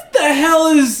future. What the hell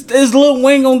is Lil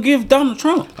Wayne gonna give Donald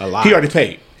Trump? A lot. He already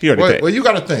paid. Well, you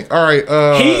got to think. All right.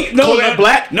 Kodak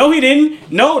Black? No, he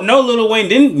didn't. No, Lil Wayne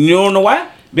didn't. You don't know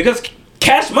why? Because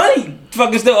Cash Money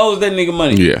fucking still owes that nigga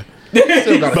money. Yeah.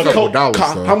 Still got a couple dollars.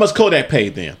 How much Kodak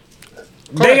paid then?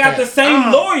 They got the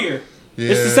same lawyer.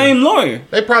 Yeah. It's the same lawyer.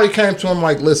 They probably came to him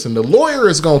like, listen, the lawyer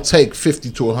is going to take 50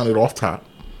 to 100 off top.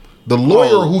 The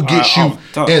lawyer who gets you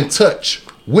in touch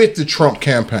with the Trump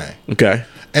campaign. Okay.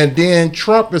 And then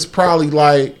Trump is probably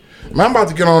like, Man, I'm about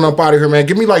to get on up out of here, man.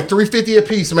 Give me like $350 a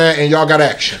piece, man, and y'all got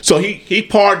action. So he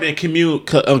pardoned and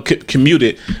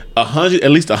commuted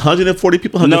at least 140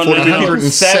 people.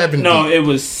 170. No, it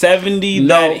was 70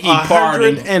 that he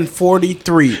pardoned.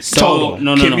 143 total.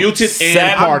 Commuted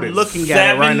and pardoned. I'm looking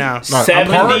at it right now.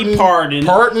 70 pardoned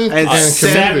and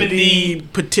 70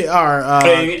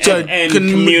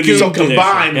 commuted. So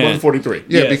combined 143.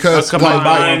 Yeah, because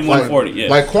combined 140. Yeah.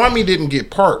 Like Kwame didn't get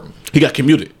pardoned. He got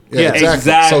commuted. Yeah,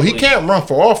 exactly. So he can't run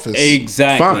for office.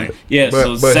 Exactly. Fine. Yeah,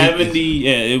 but 70,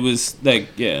 it was like,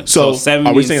 So 70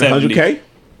 are we saying 100K?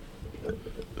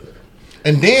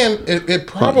 And then it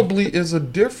probably is a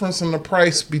difference in the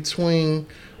price between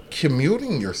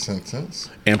commuting your sentence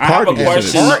and pardoning.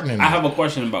 I have a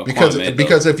question about Kwame.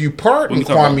 Because if you pardon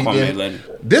Kwame, then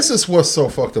this is what's so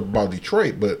fucked up about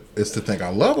Detroit, but it's the thing I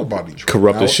love about Detroit.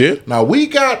 Corrupt as shit. Now we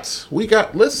got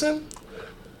listen.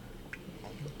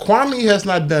 Kwame has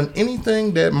not done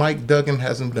anything that Mike Duggan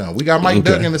hasn't done. We got Mike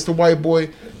Duggan, it's the white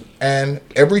boy, and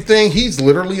everything, he's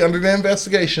literally under the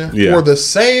investigation for the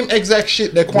same exact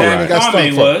shit that Kwame got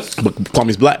stuck for. But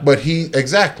Kwame's black. But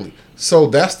exactly. So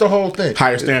that's the whole thing.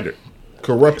 Higher standard.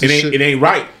 Corrupt shit. It ain't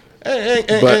right.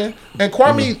 And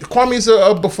Kwame's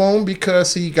a buffoon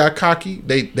because he got cocky.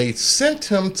 They sent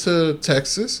him to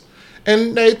Texas.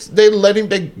 And they let him.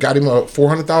 They got him a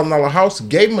 $400,000 house.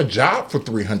 Gave him a job for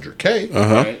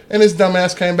 $300K. And his dumb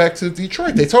ass came back to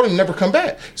Detroit. They told him never come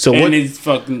back. So and what? He's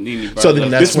fucking. So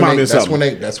that's when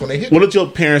they hit. What did your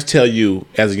parents tell you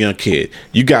as a young kid?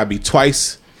 You gotta be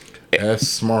twice as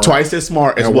smart as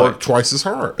work twice as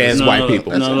hard as white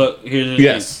people. No, look. Here's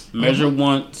the thing. Measure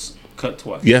once, cut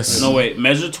twice. Yes. No wait.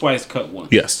 Measure twice, cut once.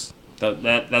 Yes.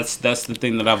 That's the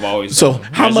thing that I've always. So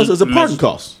how much does a pardon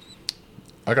cost?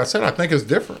 Like I said, I think it's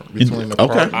different between the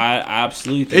parties. I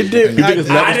absolutely think it did. You think it's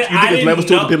levels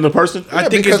to it depending on the person? I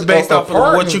think it's based off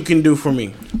of what you can do for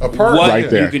me. A pardon,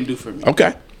 what you can do for me.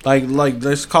 Okay. Like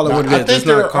let's call it what it is. I think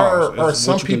there are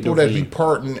some people that he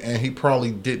pardoned and he probably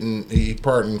didn't. He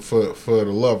pardoned for the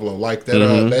level of like that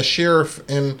that sheriff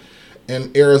in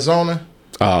Arizona.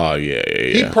 Oh yeah.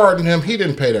 He pardoned him. He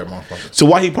didn't pay that motherfucker. So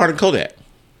why he pardoned Kodak?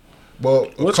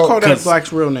 Well, what's Kodak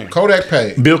Black's real name? Kodak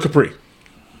paid. Bill Capri.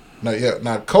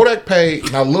 Now Kodak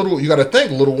paid. Now you got to think.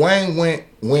 Lil Wayne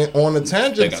went on a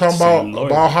tangent talking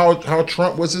about how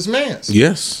Trump was his man.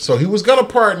 Yes. So he was gonna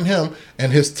pardon him,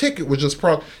 and his ticket was just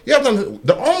probably.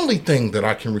 The only thing that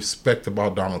I can respect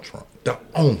about Donald Trump, the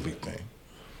only thing,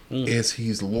 is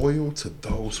he's loyal to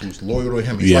those who's loyal to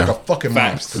him. He's like a fucking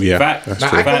monster. Yeah. Facts.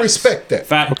 Now I can respect that.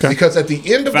 Facts. Because at the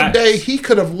end of the day, he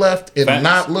could have left and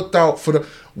not looked out for the.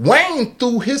 Wayne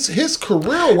threw his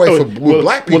career away for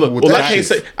black people.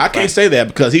 I can't say that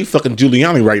because he's fucking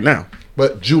Giuliani right now.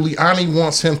 But Giuliani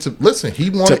wants him to listen. He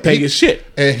wanted to pay his shit,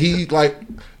 and he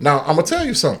now. I'm gonna tell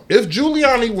you something. If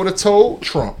Giuliani would have told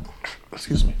Trump,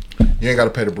 "Excuse me, you ain't got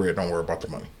to pay the bread. Don't worry about the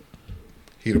money,"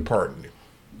 he'd have pardoned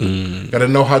you. Got to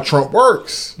know how Trump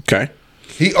works. Okay,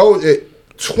 he owed it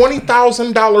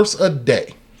 $20,000 a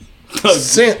day.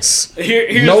 Since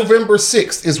November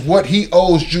 6th is what he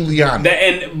owes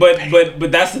Giuliani.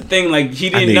 But that's the thing. Like he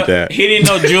didn't know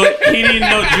Giuliani.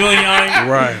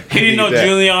 Right. He didn't know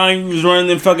Giuliani was running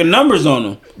them fucking numbers on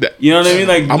him. You know what I mean?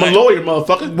 Like I'm a lawyer,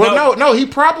 motherfucker. Well, no, he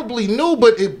probably knew,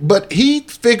 but he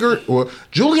figured. Or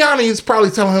Giuliani is probably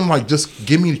telling him like, just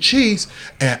give me the cheese,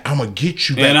 and I'm gonna get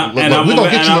you that. We're gonna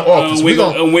get you in the office. We're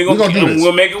gonna do this.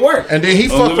 We'll make it work. And then he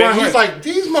fucked around. He's like,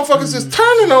 these motherfuckers is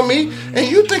turning on me, and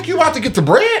you think you about to get the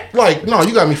bread? Like, no,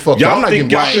 you got me fucked up. I'm not getting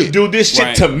y'all shit. Do this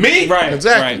shit to me? Right.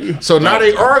 Exactly. So now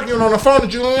they arguing on the phone,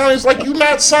 and Giuliani's like, you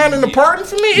not signing the pardon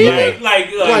for me?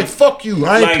 Like fuck you.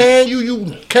 I ain't paying you.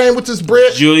 You came with this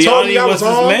bread. Giuliani was his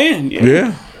man.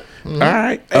 Yeah. All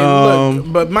right.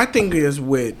 But my thing is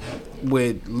with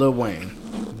Lil Wayne.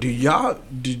 Did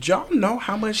y'all know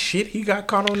how much shit he got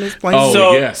caught on this plane?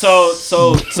 So his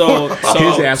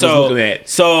ass was looking at.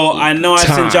 So I know I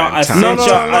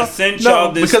sent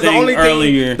y'all this thing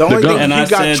earlier. The only thing he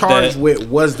got charged with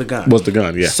was the gun.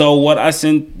 Yeah. So what I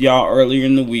sent y'all earlier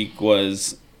in the week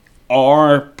was,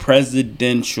 are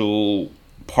presidential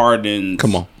pardons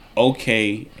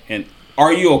okay, and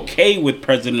are you okay with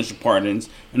presidential pardons,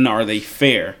 and are they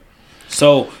fair?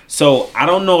 So I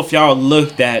don't know if y'all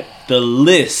looked at the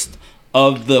list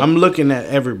of the. I'm looking at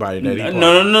everybody that he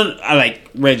No. I like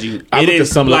Reggie. I looked at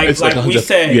some like we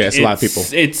said. Yeah, it's a lot of people.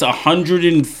 It's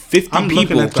 150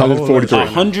 people. 143.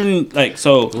 100 like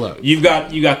so. Look, you got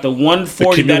the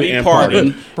 140 that he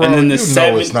pardoned, and then the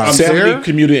 70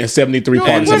 commuted and 73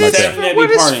 pardoned. Something like that.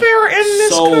 What is fair in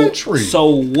this country? So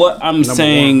what I'm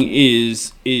saying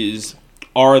is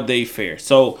are they fair?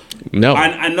 So no,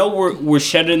 I know we're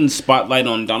shedding the spotlight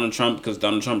on Donald Trump because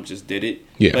Donald Trump just did it.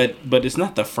 Yeah, but it's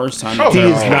not the first time. He's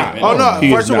not. Oh no!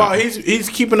 First of all, he's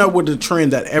keeping up with the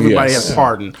trend that everybody has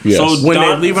pardoned. Yes. So when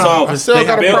they leave office, I still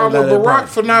got a problem with Barack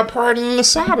for not pardoning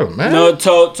Assad, man. No,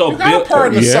 so Bill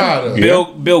pardoned Assad.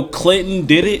 Bill Clinton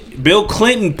did it. Bill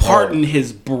Clinton pardoned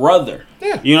his brother.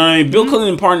 Yeah. You know what I mean? Bill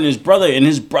Clinton pardoned his brother, and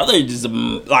his brother is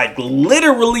like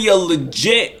literally a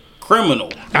legit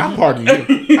criminal. I'm pardoning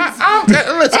you. I'm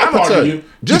gonna tell you.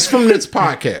 Just from this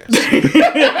podcast,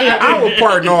 I will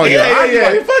pardon all y'all.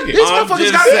 Yeah, fuck it. These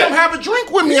motherfuckers gotta come have a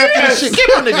drink with me after this shit. Get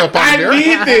my nigga up out there. I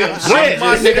need this. Reg,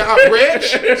 my nigga up,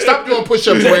 Reg. Stop doing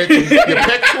push-ups, Reg. Your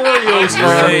pectorials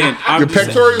are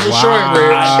showing,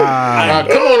 Reg.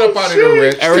 Come on up out of here,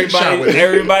 Reg.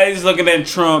 Everybody's looking at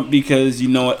Trump because you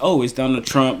know what? Oh, it's Donald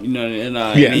Trump. You know,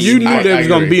 and you knew they was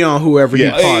gonna be on whoever he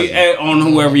pardoned. On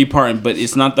whoever he pardoned, but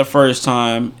it's not the first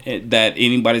time that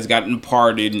anybody's gotten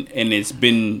pardoned, and it's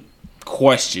been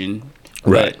questioned,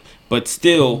 right? But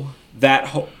still,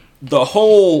 the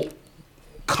whole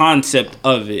concept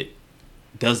of it,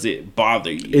 does it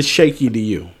bother you? It's shaky to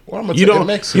you. Well, you don't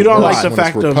like the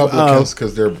fact of Republicans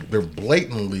because they're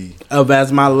blatantly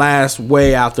as my last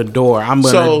way out the door. I'm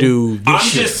gonna do. This I'm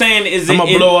shit. just saying, I'm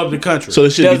gonna blow up the country. So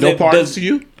there should be no pardons to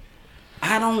you.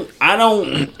 I don't.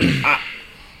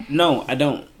 No, I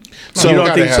don't. So you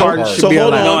don't think pardons should be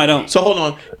allowed? No, I don't. So hold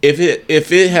on. If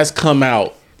it has come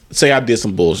out, say I did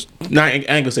some bullshit. No, I ain't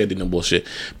gonna say I did no bullshit.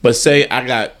 But say I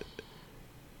got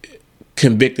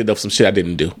convicted of some shit I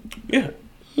didn't do. Yeah.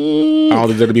 I don't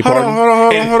deserve to be pardoned.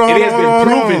 Hold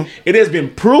on. It has been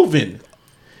proven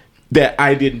that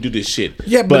I didn't do this shit.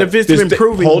 Yeah, but if it's been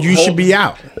proven, you should be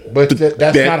out. But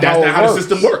that's not how the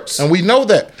system works. And we know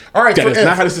that. All right, that's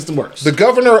not how the system works. The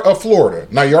governor of Florida.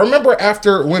 Now, y'all remember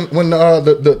after when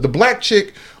the black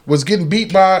chick was getting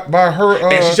beat by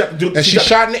her and she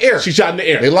shot in the air. She shot in the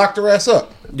air. They locked her ass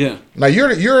up. Yeah. Now you're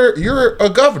a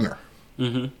governor.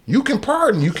 Mm-hmm. You can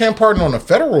pardon. You can't pardon on the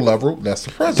federal level. That's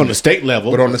the president. From the state level.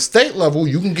 But on the state level,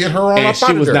 you can get her on and up out of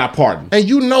there. she was not pardoned. And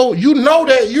you know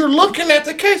that you're looking at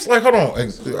the case like, hold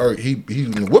on, he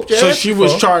whooped your ass.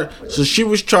 So she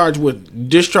was charged with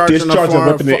discharging a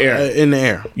weapon in the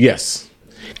air. Yes.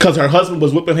 Because her husband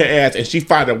was whipping her ass and she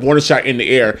fired a warning shot in the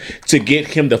air to get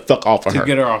him the fuck off of her. To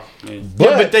get her off. Yeah.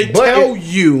 But they tell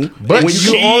you when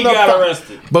she got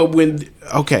arrested. But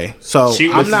so she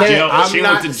went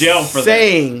to jail for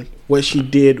saying what she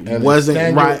did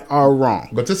wasn't right or wrong.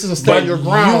 But this is a stand your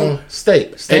ground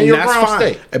state. Stand your ground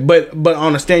state. But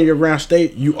on a stand your ground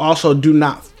state, you also do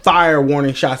not fire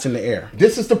warning shots in the air.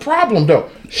 This is the problem,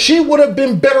 though. She would have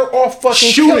been better off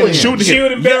fucking killing him. She would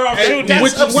have been better off shooting.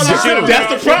 That's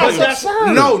the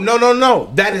problem.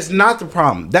 No. That is not the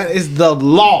problem. That is the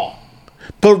law.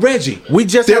 But Reggie, we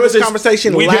just had this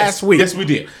conversation last week. Yes, we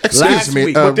did. Excuse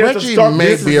me. Reggie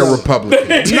may be a Republican.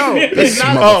 No, it's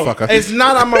not. It's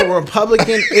not. I'm a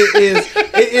Republican.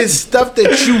 It is stuff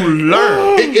that you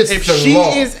learn. If she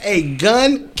is a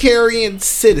gun carrying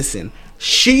citizen,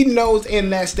 she knows in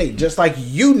that state, just like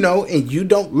you know, and you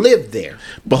don't live there.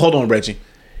 But hold on, Reggie.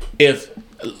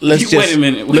 Let's wait a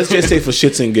minute. Let's just say for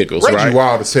shits and giggles, Reggie right?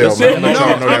 wild as hell, man. Y'all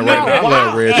know that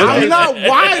right now. I'm not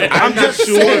wild. I'm just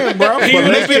saying, bro.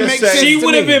 She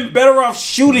would have been better off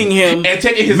shooting him and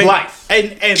taking his life.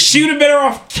 And she would have been better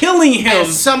off killing him.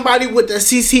 As somebody with the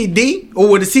CCD or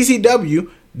with the CCW,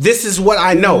 this is what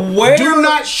I know. Do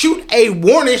not shoot a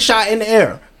warning shot in the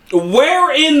air.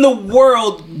 Where in the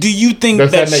world do you think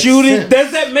that shooting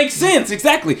does that make sense?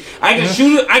 Exactly. I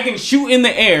can shoot in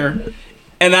the air.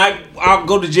 And I'll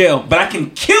go to jail, but I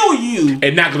can kill you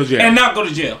and not go to jail. I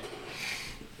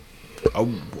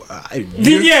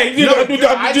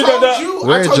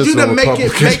told you to make it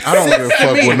make sense. I don't give a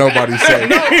fuck what nobody says.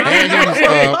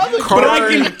 But I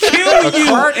can kill you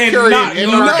and not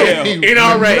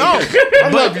NRA. I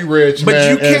love you, Rich, but man.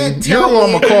 You can't tell me. You're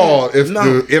on the call if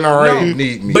the NRA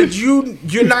need me. But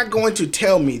you're not going to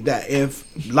tell me that if,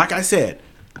 like I said,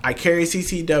 I carry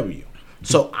CCW,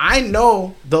 so I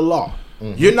know the law.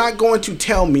 Mm-hmm. You're not going to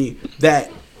tell me that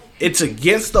it's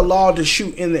against the law to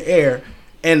shoot in the air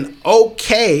and or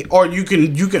you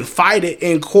can fight it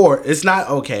in court. It's not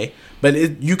okay, but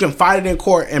you can fight it in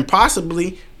court and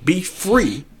possibly be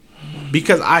free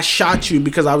because I shot you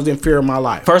because I was in fear of my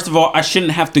life. First of all, I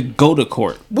shouldn't have to go to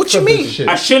court. What you mean?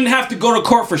 I shouldn't have to go to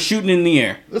court for shooting in the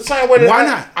air. Why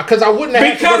not? Because I wouldn't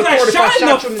have to go to court if I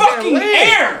shot you in the fucking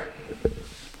air.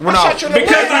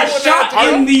 Because I shot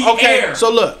in the air.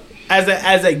 So look.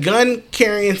 as a gun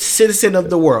carrying citizen of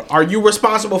the world, are you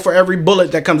responsible for every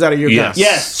bullet that comes out of your gun?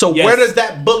 Yes. So where does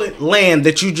that bullet land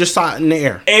that you just shot in the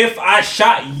air? If I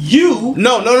shot you,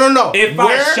 no. If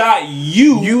I shot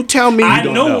you, you tell me. I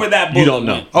know where that bullet You don't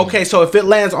know. went. Okay, so if it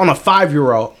lands on a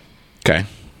 5-year-old, Okay.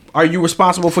 are you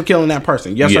responsible for killing that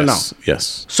person? Yes or no?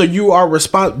 Yes. So you are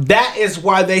responsible. That is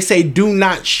why they say do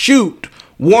not shoot.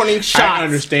 Warning shots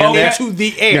understand that. into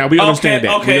the air. Now we understand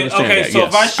that. Okay. So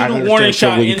if I shoot a warning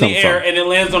shot in the air and it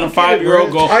lands on a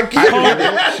 5-year-old, go. I get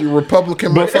it. She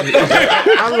Republican motherfucker.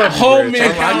 I love Hold me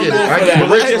accountable for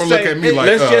that.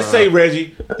 Let's just say,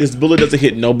 Reggie, this bullet doesn't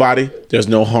hit nobody. There's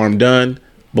no harm done.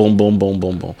 Boom, boom, boom,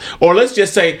 boom, boom. Or let's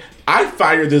just say I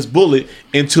fire this bullet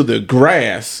into the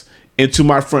grass into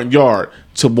my front yard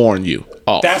to warn you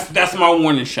off. That's my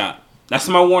warning shot. That's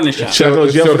my warning shot. Should I go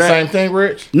to jail for that? Same thing,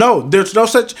 Rich? No, there's no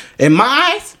such. In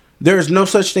my eyes, there is no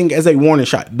such thing as a warning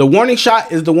shot. The warning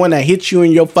shot is the one that hits you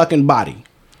in your fucking body.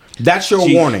 That's your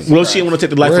warning. What if she didn't want to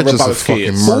take the life of her father's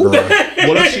kids? What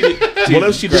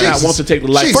if she did not want to take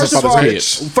the life of her father's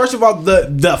kids? First of all,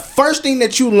 the first thing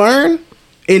that you learn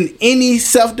in any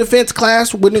self-defense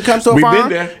class when it comes to a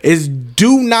firearm is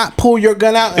do not pull your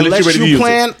gun out unless you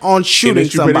plan on shooting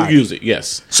somebody. Ready to use it,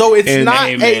 yes. So it's not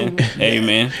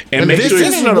Amen. And make sure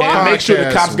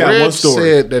the cops got one story.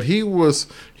 Said that he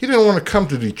didn't want to come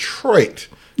to Detroit.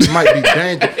 It might be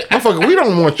dangerous. Motherfucker, we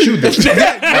don't want you there.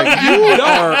 Like, you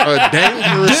are a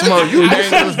dangerous mother. You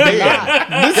dangerous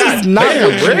dead. This is not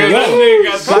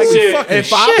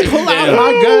if I pull out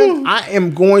my gun, I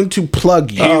am going to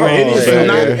plug you. It is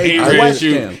not a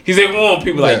question. He said we want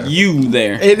people like you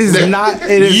there. It is not.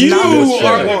 It is you not.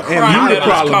 are the crime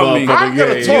that is coming. I'm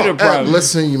gonna talk.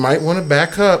 Listen, you might want to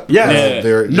back up. Yeah.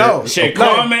 No. Shit,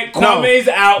 Kwame's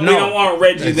out. We don't want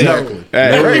Reggie there.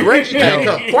 Reggie can't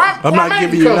come. I'm not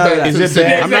giving you none of that. Is it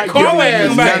bad? I'm not giving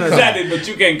you none of that. But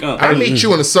you can't come. I meet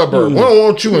you in the suburb. We don't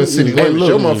want you in the city. Let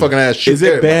your motherfucking ass shoot. Is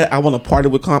it bad? I want to party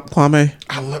with Kwame.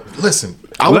 Listen.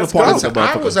 I want to party.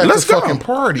 I was at the fucking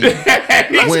party.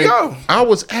 Let's go. I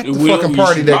was at the fucking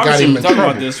party that got him in trouble.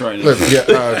 Talk about this right now. Listen,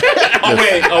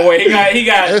 wait. He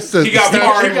got party. So you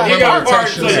good. He got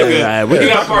party. So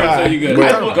you good. I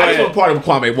just want to party with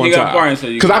Kwame one time.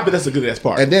 Because I bet that's a good ass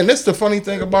party. And then this is the funny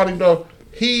thing about him though.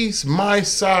 He's my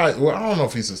size. Well, I don't know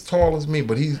if he's as tall as me,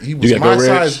 but he was my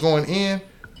size going in.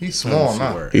 He's small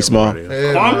now. He's small.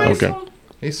 Okay.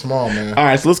 He's small, man. All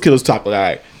right, so let's kill this topic. All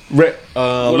right.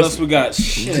 What else we got?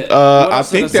 Shit. I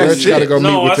think that's got to go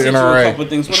meet with the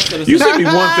NRA. You sent me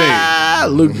one thing.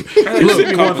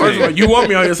 Look, you want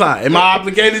me on your side. Am I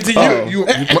obligated to you?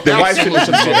 The wife sent me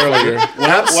some shit earlier.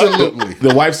 Absolutely.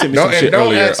 The wife sent me some shit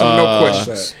earlier. Don't ask me no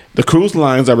questions. The cruise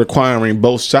lines are requiring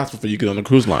both shots before you get on the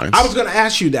cruise lines. I was going to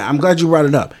ask you that. I'm glad you brought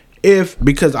it up.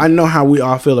 Because I know how we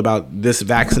all feel about this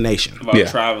vaccination. About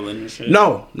traveling and shit.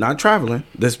 No, not traveling.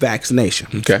 This vaccination.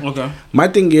 Okay. My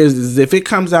thing is if it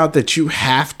comes out that you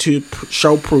have to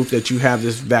show proof that you have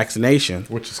this vaccination,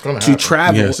 which is going to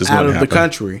travel out of the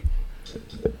country.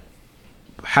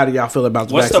 How do y'all feel about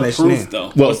the vaccination? What's the proof,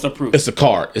 though? Well, what's the proof? It's a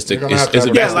card. It's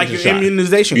like your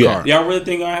immunization card. Y'all really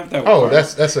think I have that? Oh,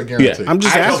 that's a guarantee. I'm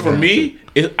just asking. For me,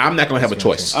 I'm not going to have a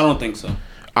choice. I don't think so.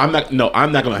 I'm not going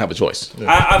to have a choice. Yeah.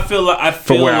 I feel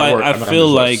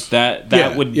like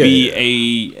that would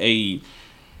be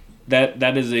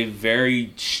that is a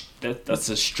very that's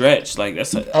a stretch. Like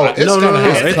that's a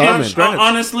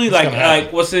honestly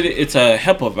like what's it? It's a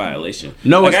HIPAA violation.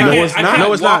 No, it's not. It's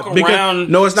not because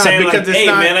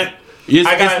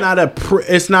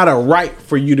it's not a right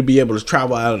for you to be able to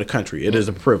travel out of the country. It is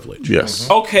a privilege. Yes.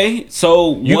 Okay,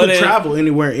 so you can travel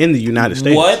anywhere in the United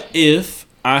States. What if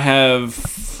I have,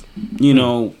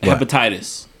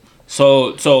 hepatitis?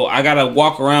 So I gotta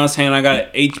walk around saying I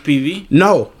got HPV?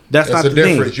 No, that's not the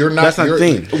difference. That's not the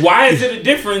thing. Why is it a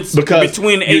difference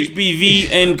between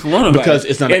HPV and coronavirus? Because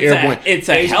it's not an airborne. It's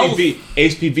a health.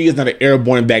 HPV is not an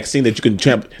airborne vaccine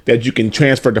that you can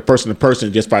transfer to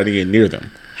person just by getting near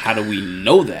them. How do we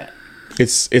know that?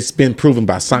 It's been proven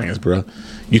by science, bro.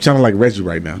 You sounding like Reggie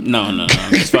right now. No. I'm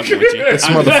just fucking with you. This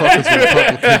motherfucker's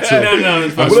Republican too. No.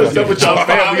 I'm fucking with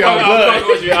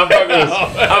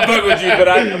you,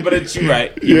 but you're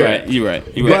right. You're right.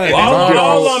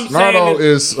 All I'm saying Nardo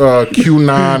is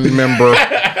QAnon member.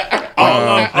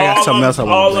 I got something else.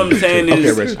 All I'm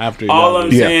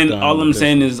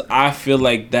saying is I feel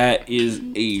like that is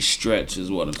a stretch.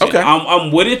 Is what I'm saying. Okay.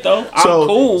 I'm with it though. I'm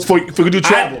cool. For you to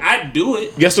travel, I'd do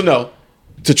it. Yes or no?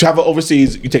 To travel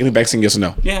overseas, you taking the vaccine? Yes or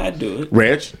no? Yeah, I'd do it.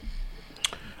 Reg?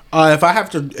 If I have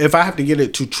to get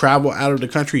it to travel out of the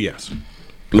country, yes.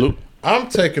 Luke? I'm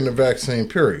taking the vaccine,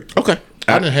 period. Okay.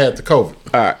 I didn't have the COVID.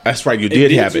 That's right. You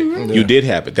did have it. Yeah. You did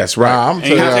have it. That's right. I'm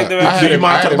telling you, do you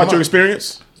mind talking about your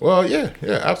experience? Well, yeah,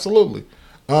 absolutely.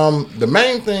 The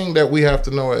main thing that we have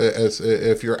to know is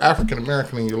if you're African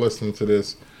American and you're listening to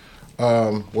this,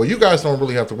 well, you guys don't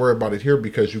really have to worry about it here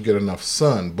because you get enough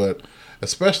sun, but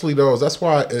especially those, that's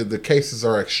why the cases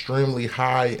are extremely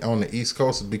high on the East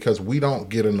Coast, is because we don't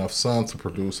get enough sun to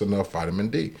produce enough vitamin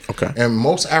D. Okay. And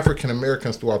most African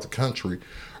Americans throughout the country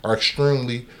are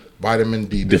extremely vitamin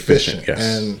D deficient. Yes.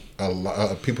 And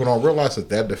people don't realize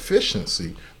that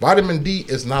deficiency, vitamin D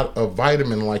is not a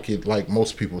vitamin like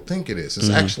most people think it is. It's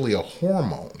actually a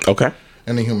hormone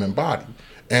in the human body.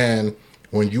 And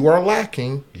when you are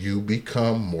lacking, you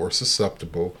become more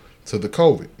susceptible to the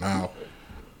COVID. Now,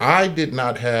 I did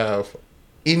not have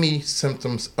any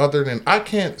symptoms other than I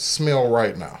can't smell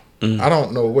right now. I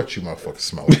don't know what you motherfuckers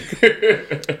smell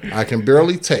like. I can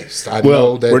barely taste. I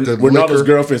know that Ronaldo's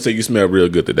girlfriend said you smell real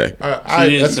good today.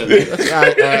 I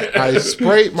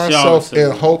sprayed myself in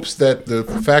hopes that the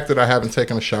fact that I haven't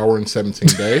taken a shower in 17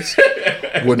 days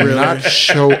would not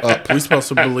show up. We're supposed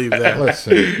to believe that.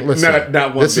 Listen.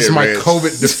 Not one this is my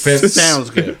COVID defense. Sounds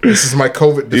good. This is my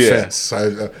COVID defense.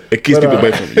 It keeps people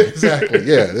away from you. Exactly.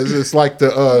 Yeah. It's like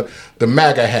the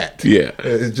MAGA hat. Yeah.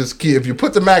 It just if you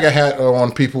put the MAGA hat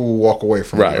on, people will walk away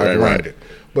from it. Right.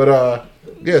 But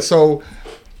so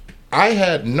I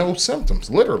had no symptoms,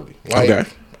 literally. Like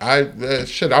I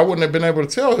wouldn't have been able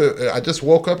to tell. I just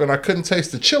woke up and I couldn't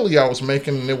taste the chili I was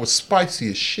making, and it was spicy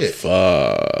as shit.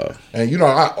 And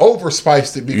I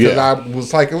over-spiced it because I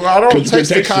was like, well, I don't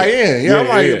taste the cayenne. I'm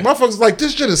like, motherfuckers like,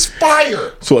 this shit is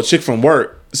fire. So a chick from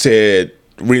work said,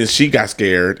 she got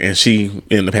scared and she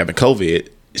ended up having COVID.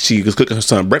 She was cooking her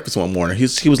son breakfast one morning.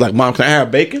 He was like, Mom, can I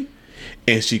have bacon?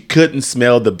 And she couldn't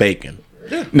smell the bacon.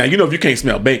 Yeah. Now, if you can't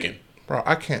smell bacon, bro,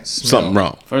 I can't smell something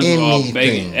wrong. First of all,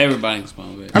 bacon. Everybody can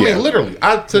smell bacon. I mean, literally.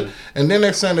 And then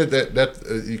they're saying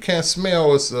that you can't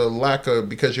smell is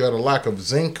because you had a lack of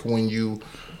zinc when you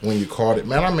caught it.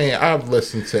 Man, I mean, I've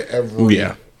listened to every.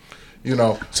 Yeah.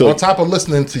 So on top of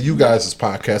listening to you guys'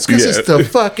 podcast, because it's the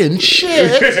fucking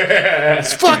shit.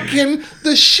 It's fucking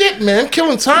the shit, man.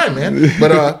 Killing time, man.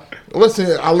 But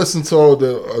I listen to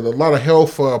a lot of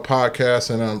health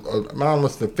podcasts, and I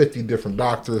listen to 50 different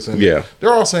doctors, and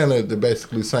they're all saying they're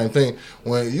basically the same thing.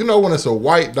 When it's a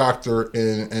white doctor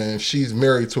and she's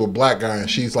married to a black guy, and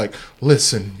she's like,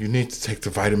 "Listen, you need to take the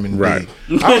vitamin D."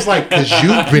 I was like, "Because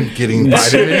you've been getting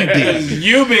vitamin D.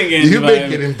 You've been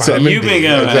getting vitamin D.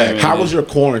 Exactly. How was your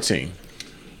quarantine,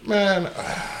 man?"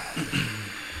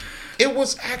 It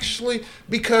was actually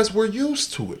because we're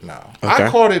used to it now. Okay.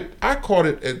 I caught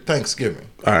it at Thanksgiving.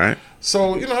 All right.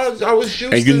 So I was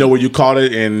used. And where you caught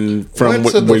it and from went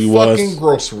to where the you was. Fucking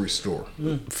grocery store.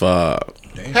 Fuck.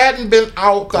 Hadn't been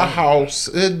out the house.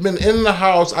 It had been in the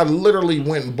house. I literally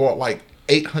went and bought like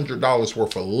 $800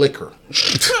 worth of liquor.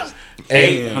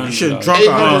 And you should have drunk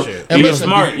all that shit. You're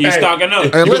smart. You're stocking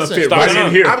up. And listen,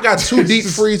 I've got 2 deep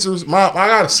freezers. I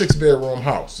got a 6-bedroom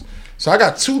house, so I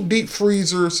got 2 deep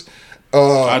freezers.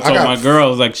 I told my girl, I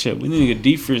was like, shit, we need to get a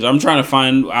deep freezer. I'm trying to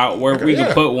find out where we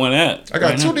can put one at. I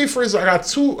got 2 deep freezers. I got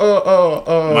 2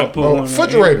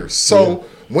 refrigerators. So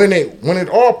when it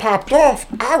all popped off,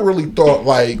 I really thought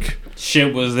like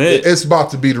shit was it. It's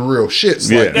about to be the real shit.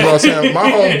 Like, you know what I'm saying? My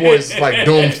homeboys like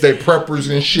doomsday preppers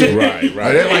and shit. Right.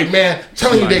 They're like, man,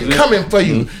 telling you they coming for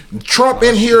you. Trump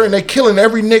in here and they killing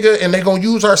every nigga and they gonna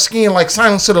use our skin like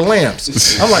Silence of the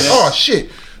Lambs. I'm like, oh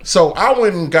shit. So I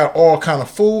went and got all kind of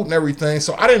food and everything.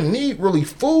 So I didn't need really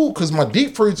food because my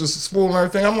deep freezer is full and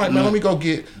everything. I'm like, man, let me go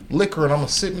get liquor and I'm going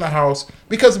to sit in the house.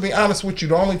 Because to be honest with you,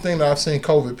 the only thing that I've seen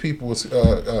COVID people is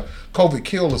COVID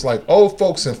kill is like old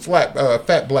folks and fat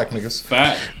black niggas.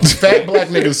 Fat black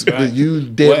niggas. You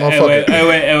dead motherfucker.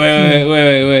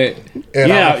 Wait.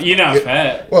 You're not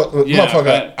fat. Well,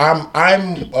 motherfucker,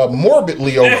 I'm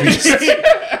morbidly obese.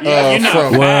 You're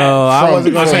not fat. Well, I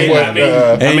wasn't gonna say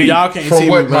that. I mean, y'all can't see me,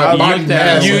 but my body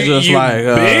mass is just like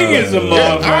big as a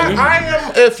motherfucker. I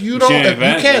am. If you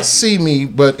can't see me,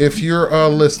 but if you're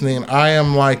listening, I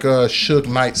am like a Suge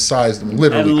Knight sized,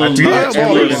 literally. I'm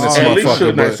taller than this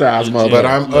motherfucker, but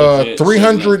I'm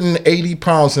 380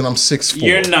 pounds and I'm 6'4".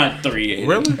 You're not 380.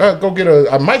 Really? Go get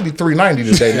I might be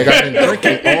 390 today, nigga. I've been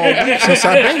drinking all week since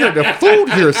I've been here. The food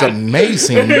here is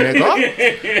amazing,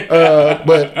 nigga.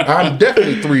 But I'm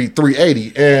definitely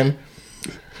 380 and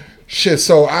shit.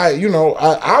 So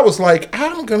I was like,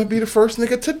 I'm gonna be the first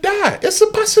nigga to die. It's a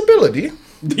possibility.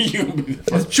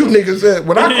 You niggas said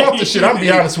when I caught this shit, I'm be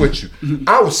honest with you,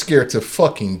 I was scared to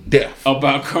fucking death.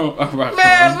 About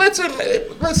man,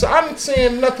 listen, I'm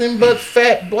seeing nothing but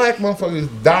fat black motherfuckers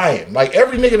dying. Like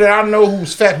every nigga that I know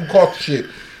who's fat who caught the shit.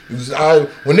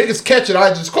 When niggas catch it, I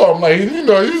just call them like, you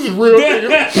know, this is real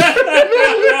nigga.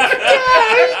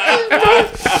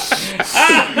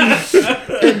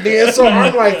 And then so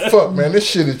I'm like, fuck, man, this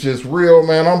shit is just real,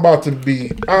 man. I'm about to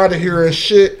be out of here and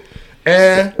shit.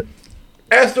 And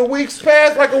as the weeks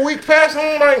passed, like a week passed,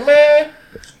 I'm like, man,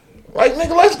 like,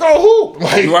 nigga, let's go hoop.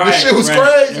 Like, this shit was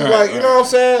crazy. Like, you know what I'm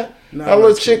saying? That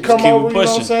little chick come over, you know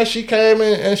what I'm saying? She came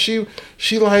in and she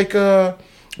like,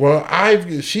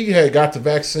 she had got the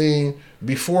vaccine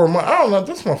before I don't know,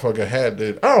 this motherfucker had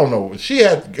it. I don't know. She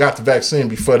had got the vaccine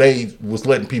before they was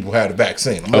letting people have the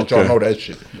vaccine. I'm gonna let y'all know that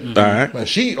shit. All right. Man,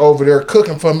 she over there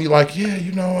cooking for me like, yeah,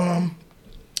 you know,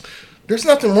 there's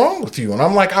nothing wrong with you. And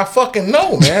I'm like, I fucking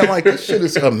know, man. Like, this shit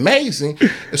is amazing.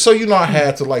 And so, you know, I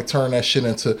had to like turn that shit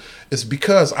into, it's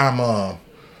because I'm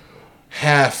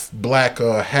half black,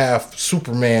 half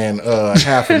Superman,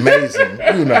 half amazing.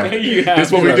 You know,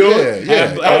 that's what we do.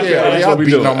 Yeah. I'll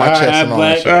beating on my chest and all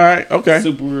that shit. All right, okay.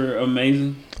 Super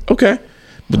amazing. Okay,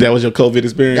 but that was your COVID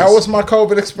experience. That was my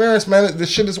COVID experience, man. This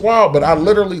shit is wild. But I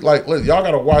literally like, look, y'all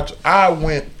gotta watch. I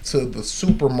went to the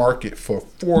supermarket for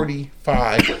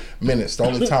 45 minutes. The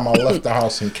only time I left the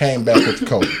house and came back with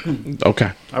COVID.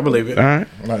 Okay, I believe it. All right,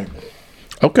 like,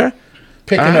 okay.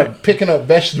 Picking up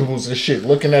vegetables and shit,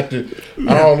 looking at I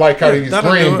don't like how these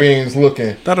green beans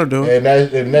looking. That'll do it.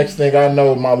 And the next thing I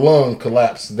know, my lung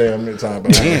collapsed damn near time.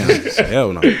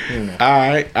 Hell no. You know. All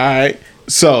right.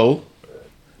 So,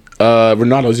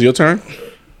 Ronaldo, it's your turn.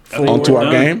 On to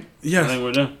our game. Yes. I think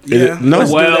we're done. Yeah. No,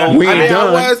 well, we ain't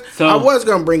done. I was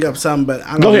gonna bring up something, but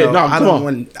I don't Go ahead. know. No, I come don't on.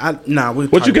 want. We'll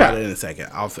What talk you got? about it in a second,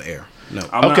 off the air. No,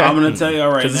 I'm gonna tell you all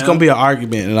right now. because it's gonna be an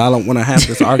argument, and I don't want to have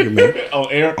this argument On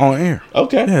air. on air.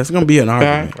 Okay. Yeah, it's gonna be an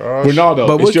argument. Ronaldo,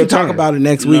 But we it's your can talk turn. about it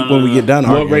next week when we get done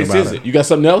What arguing race about is it. it? You got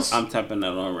something else? I'm tapping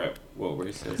that on rap. What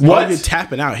race is it? What? You're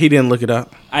tapping out. He didn't look it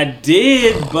up. I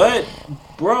did, but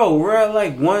bro, we're at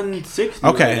like 160.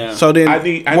 Okay, right now. so then I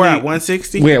need- we're at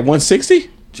 160. We're at 160.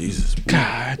 Jesus,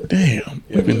 God damn.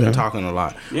 we've been talking a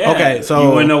lot. Yeah. Okay, so you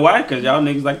wanna know why? Because y'all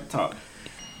niggas like to talk.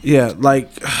 yeah, like,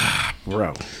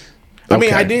 bro. I mean,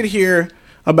 Okay. I did hear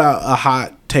about a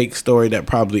hot take story that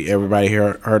probably everybody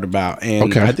here heard about, and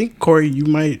Okay. I think Corey, you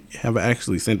might have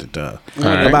actually sent it to us.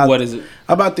 right. About What is it?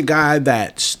 About the guy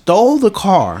that stole the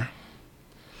car,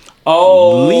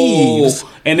 Oh, leaves,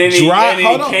 and then he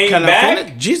hold on, came can I back.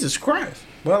 finish? Jesus Christ!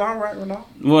 Well, all right, Ronaldo.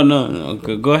 Well, no.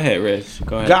 Go ahead, Rich.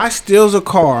 Go ahead. Guy steals a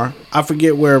car. I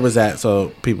forget where it was at,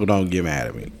 so people don't get mad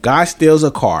at me. Guy steals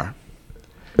a car.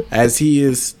 As he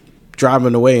is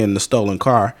driving away in the stolen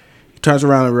car, he turns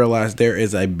around and realizes there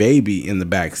is a baby in the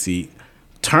back seat.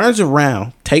 Turns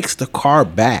around, takes the car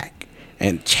back,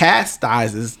 and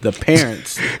chastises the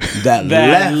parents that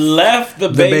left the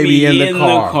baby in the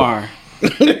car.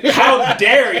 How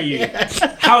dare you?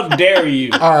 How dare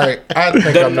you? All right, I think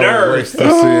The I know nerve. what race this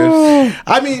is.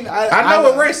 I mean, I know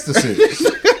what race this is.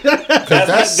 Because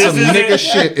that's this some is nigga it.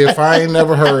 shit if I ain't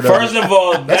never heard of First it. of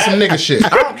all, That's some nigga shit. I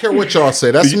don't care what y'all say.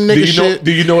 That's some Do nigga you know? shit.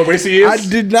 Do you know what race he is? I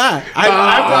did not. After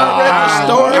I read the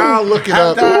story, I'll look it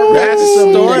up. after I read That's the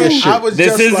some story, nigga shit. I was this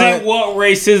just isn't like, what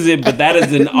race is it, but that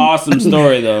is an awesome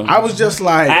story though. I was just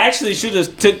like, I actually should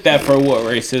have took that for what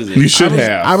race is it. You should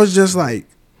have. I was just like,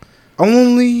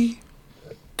 only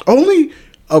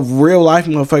a real life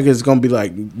motherfucker is gonna be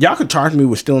like, y'all can charge me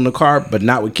with stealing the car, but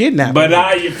not with kidnapping. But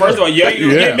first of all, you ain't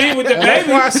gonna get me with the baby. That's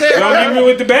why I said, You don't get me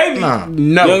with the baby. Nah. no.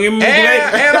 You don't get me with the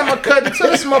baby. And I'm gonna cut into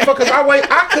this motherfucker.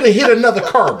 I could have hit another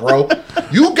car, bro.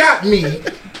 You got me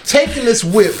taking this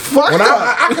whip when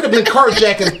I could have been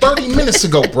carjacking 30 minutes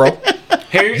ago, bro.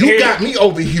 You got me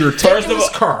over here taking this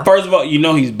car. First of all, you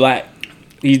know he's black.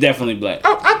 He's definitely black.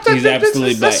 Oh, I think he's that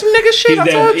absolutely black. that's some nigga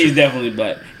shit. He's definitely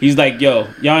black. He's like, yo,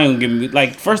 y'all ain't gonna give me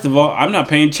like. First of all, I'm not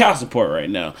paying child support right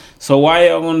now. So why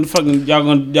y'all gonna charge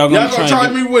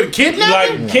me with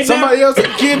kidnapping? Like, Somebody else's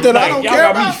kid that I don't y'all care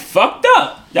got about? me fucked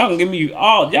up. Y'all gonna give me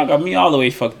all. Y'all got me all the way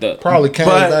fucked up. Probably came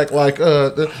back like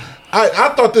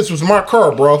I thought this was my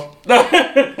car, bro.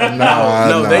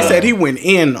 No, they said he went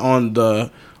in on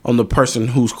the person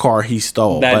whose car he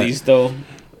stole. That he stole.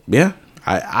 Yeah.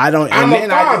 I don't. I'm a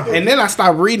father. And then I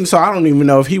stopped reading, so I don't even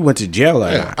know if he went to jail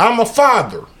or not. I'm a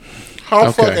father.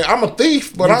 I'm a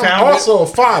thief, but I'm also a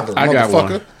father, I got motherfucker.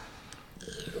 one.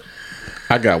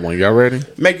 I got one. Y'all ready?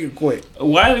 Make it quick.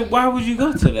 Why would you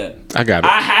go to that? I got it.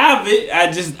 I have it.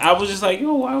 I was just like,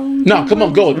 yo, why would you No, come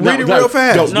on, go. Read it real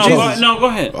fast. go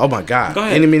ahead. Oh my God. Go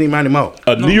ahead. Any, mini, money, mo.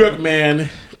 A New York man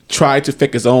tried to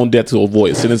fake his own death to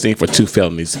avoid sentencing for 2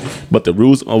 felonies, but the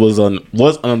ruse was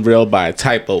unveiled by a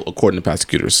typo, according to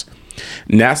prosecutors.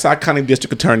 Nassau County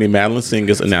District Attorney Madeline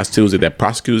Singers announced Tuesday that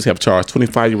prosecutors have charged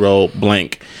 25-year-old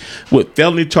Blank with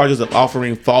felony charges of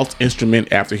offering false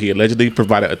instrument after he allegedly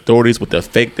provided authorities with a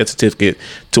fake death certificate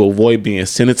to avoid being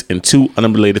sentenced in 2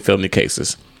 unrelated felony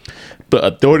cases. But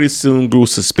authorities soon grew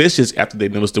suspicious after they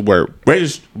noticed the word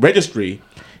registry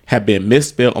had been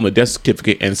misspelled on the death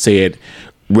certificate and said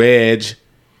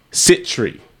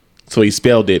Registry. So he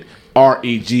spelled it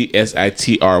Registry instead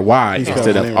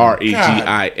of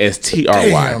Registry.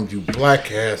 Damn, you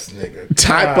black ass nigga.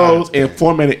 Typos and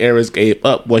formatting errors gave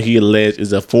up what he alleged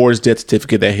is a forged death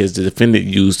certificate that his defendant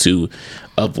used to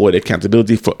avoid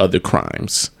accountability for other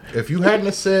crimes. If you hadn't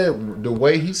have said the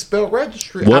way he spelled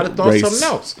registry, I'd have thought something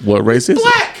else. What race is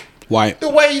black? White. The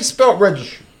way he spelled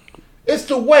registry. It's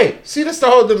the way. See, that's the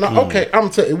whole thing. Okay, I'm gonna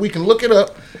tell you, we can look it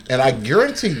up, and I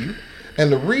guarantee you,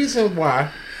 and the reason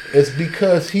why is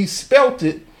because he spelt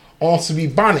it on some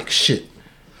Ebonic shit.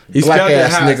 He spelled it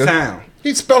how it sound.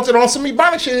 He spelt it on some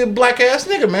Ebonic shit, black ass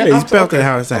nigga, man. Yeah, he spelled it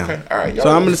how it sound. Okay, all right. So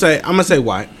I'm gonna say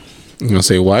white. You gonna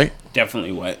say white?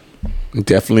 Definitely white.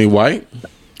 Definitely white.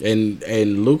 And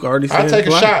Luke already said I'll take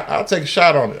a shot. I'll take a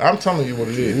shot on it. I'm telling you what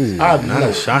it is. Not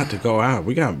a shot to go out.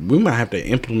 We might have to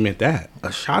implement that.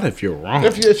 A shot if you're wrong.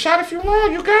 If you're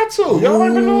wrong, you got to. Y'all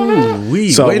ain't been doing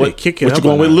that. So what you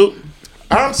going with, Luke?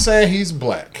 I'm saying he's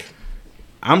black.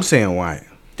 I'm saying white.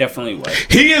 Definitely white.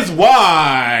 He is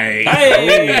white.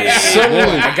 Hey,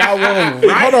 I got one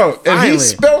right. Hold on. And he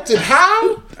spelt it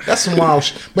how? That's some wild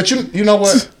shit. But you know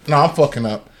what? No, I'm fucking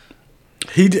up.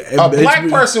 A black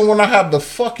person will not have the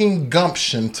fucking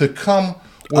gumption to come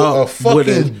with a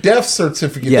fucking death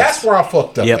certificate. Yes. That's where I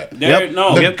fucked up at.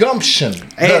 The gumption.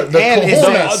 The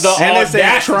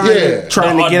audacity.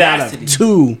 Trying to get out of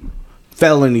 2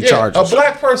 felony charges. A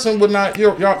black person would not.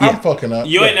 I'm fucking up.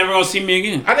 You ain't never gonna see me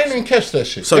again. I didn't even catch that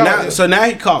shit. So now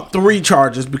he caught 3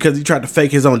 charges because he tried to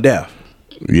fake his own death.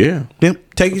 Yeah.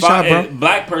 Take your shot, bro.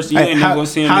 Black person, you ain't never gonna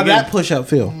see him how again. How that push up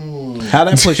feel? How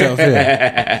that push up feel?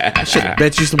 I should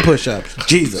bet you some push ups.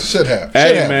 Jesus. Should have.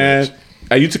 Hey, man.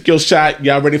 You took your shot.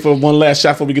 Y'all ready for one last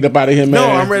shot before we get up out of here, man? No,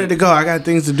 I'm ready to go. I got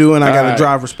things to do and I got to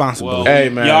drive responsibly. Well, hey,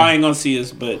 man. Y'all ain't gonna see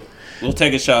us, but we'll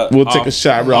take a shot. We'll take a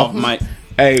shot, bro.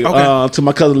 Hey, to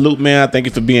my cousin Luke, man, thank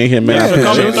you for being here, man. Yeah, I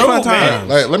appreciate it. fun time.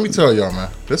 Like, let me tell y'all, man,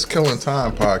 this Killing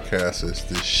Time podcast is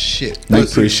the shit. We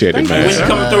appreciate it, man. When you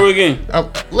coming through again?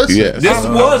 Listen, this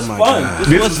was fun.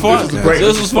 This was fun.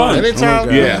 This was fun.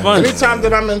 Anytime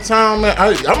that I'm in town, man,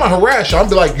 I'm gonna harass you. I'll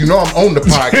be like, I'm on the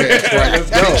podcast, right?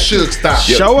 Big Suge stop.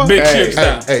 Show up. Big Suge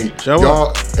stop. Hey,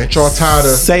 y'all, ain't y'all tired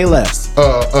of say less?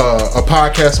 A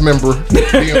podcast member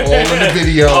being all in the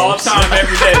video, all time,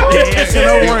 every day, dancing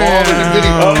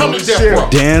around. Come to Death Row.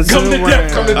 Dancing Come to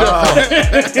Death Row.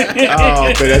 Oh,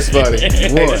 man, that's funny.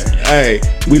 Hey,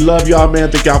 we love y'all, man.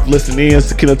 Thank y'all for listening in. It's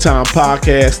the Killing Time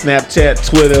Podcast, Snapchat,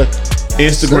 Twitter,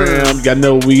 Instagram. Y'all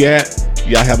know where we at.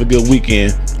 Y'all have a good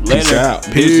weekend. Peace out.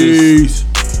 Peace.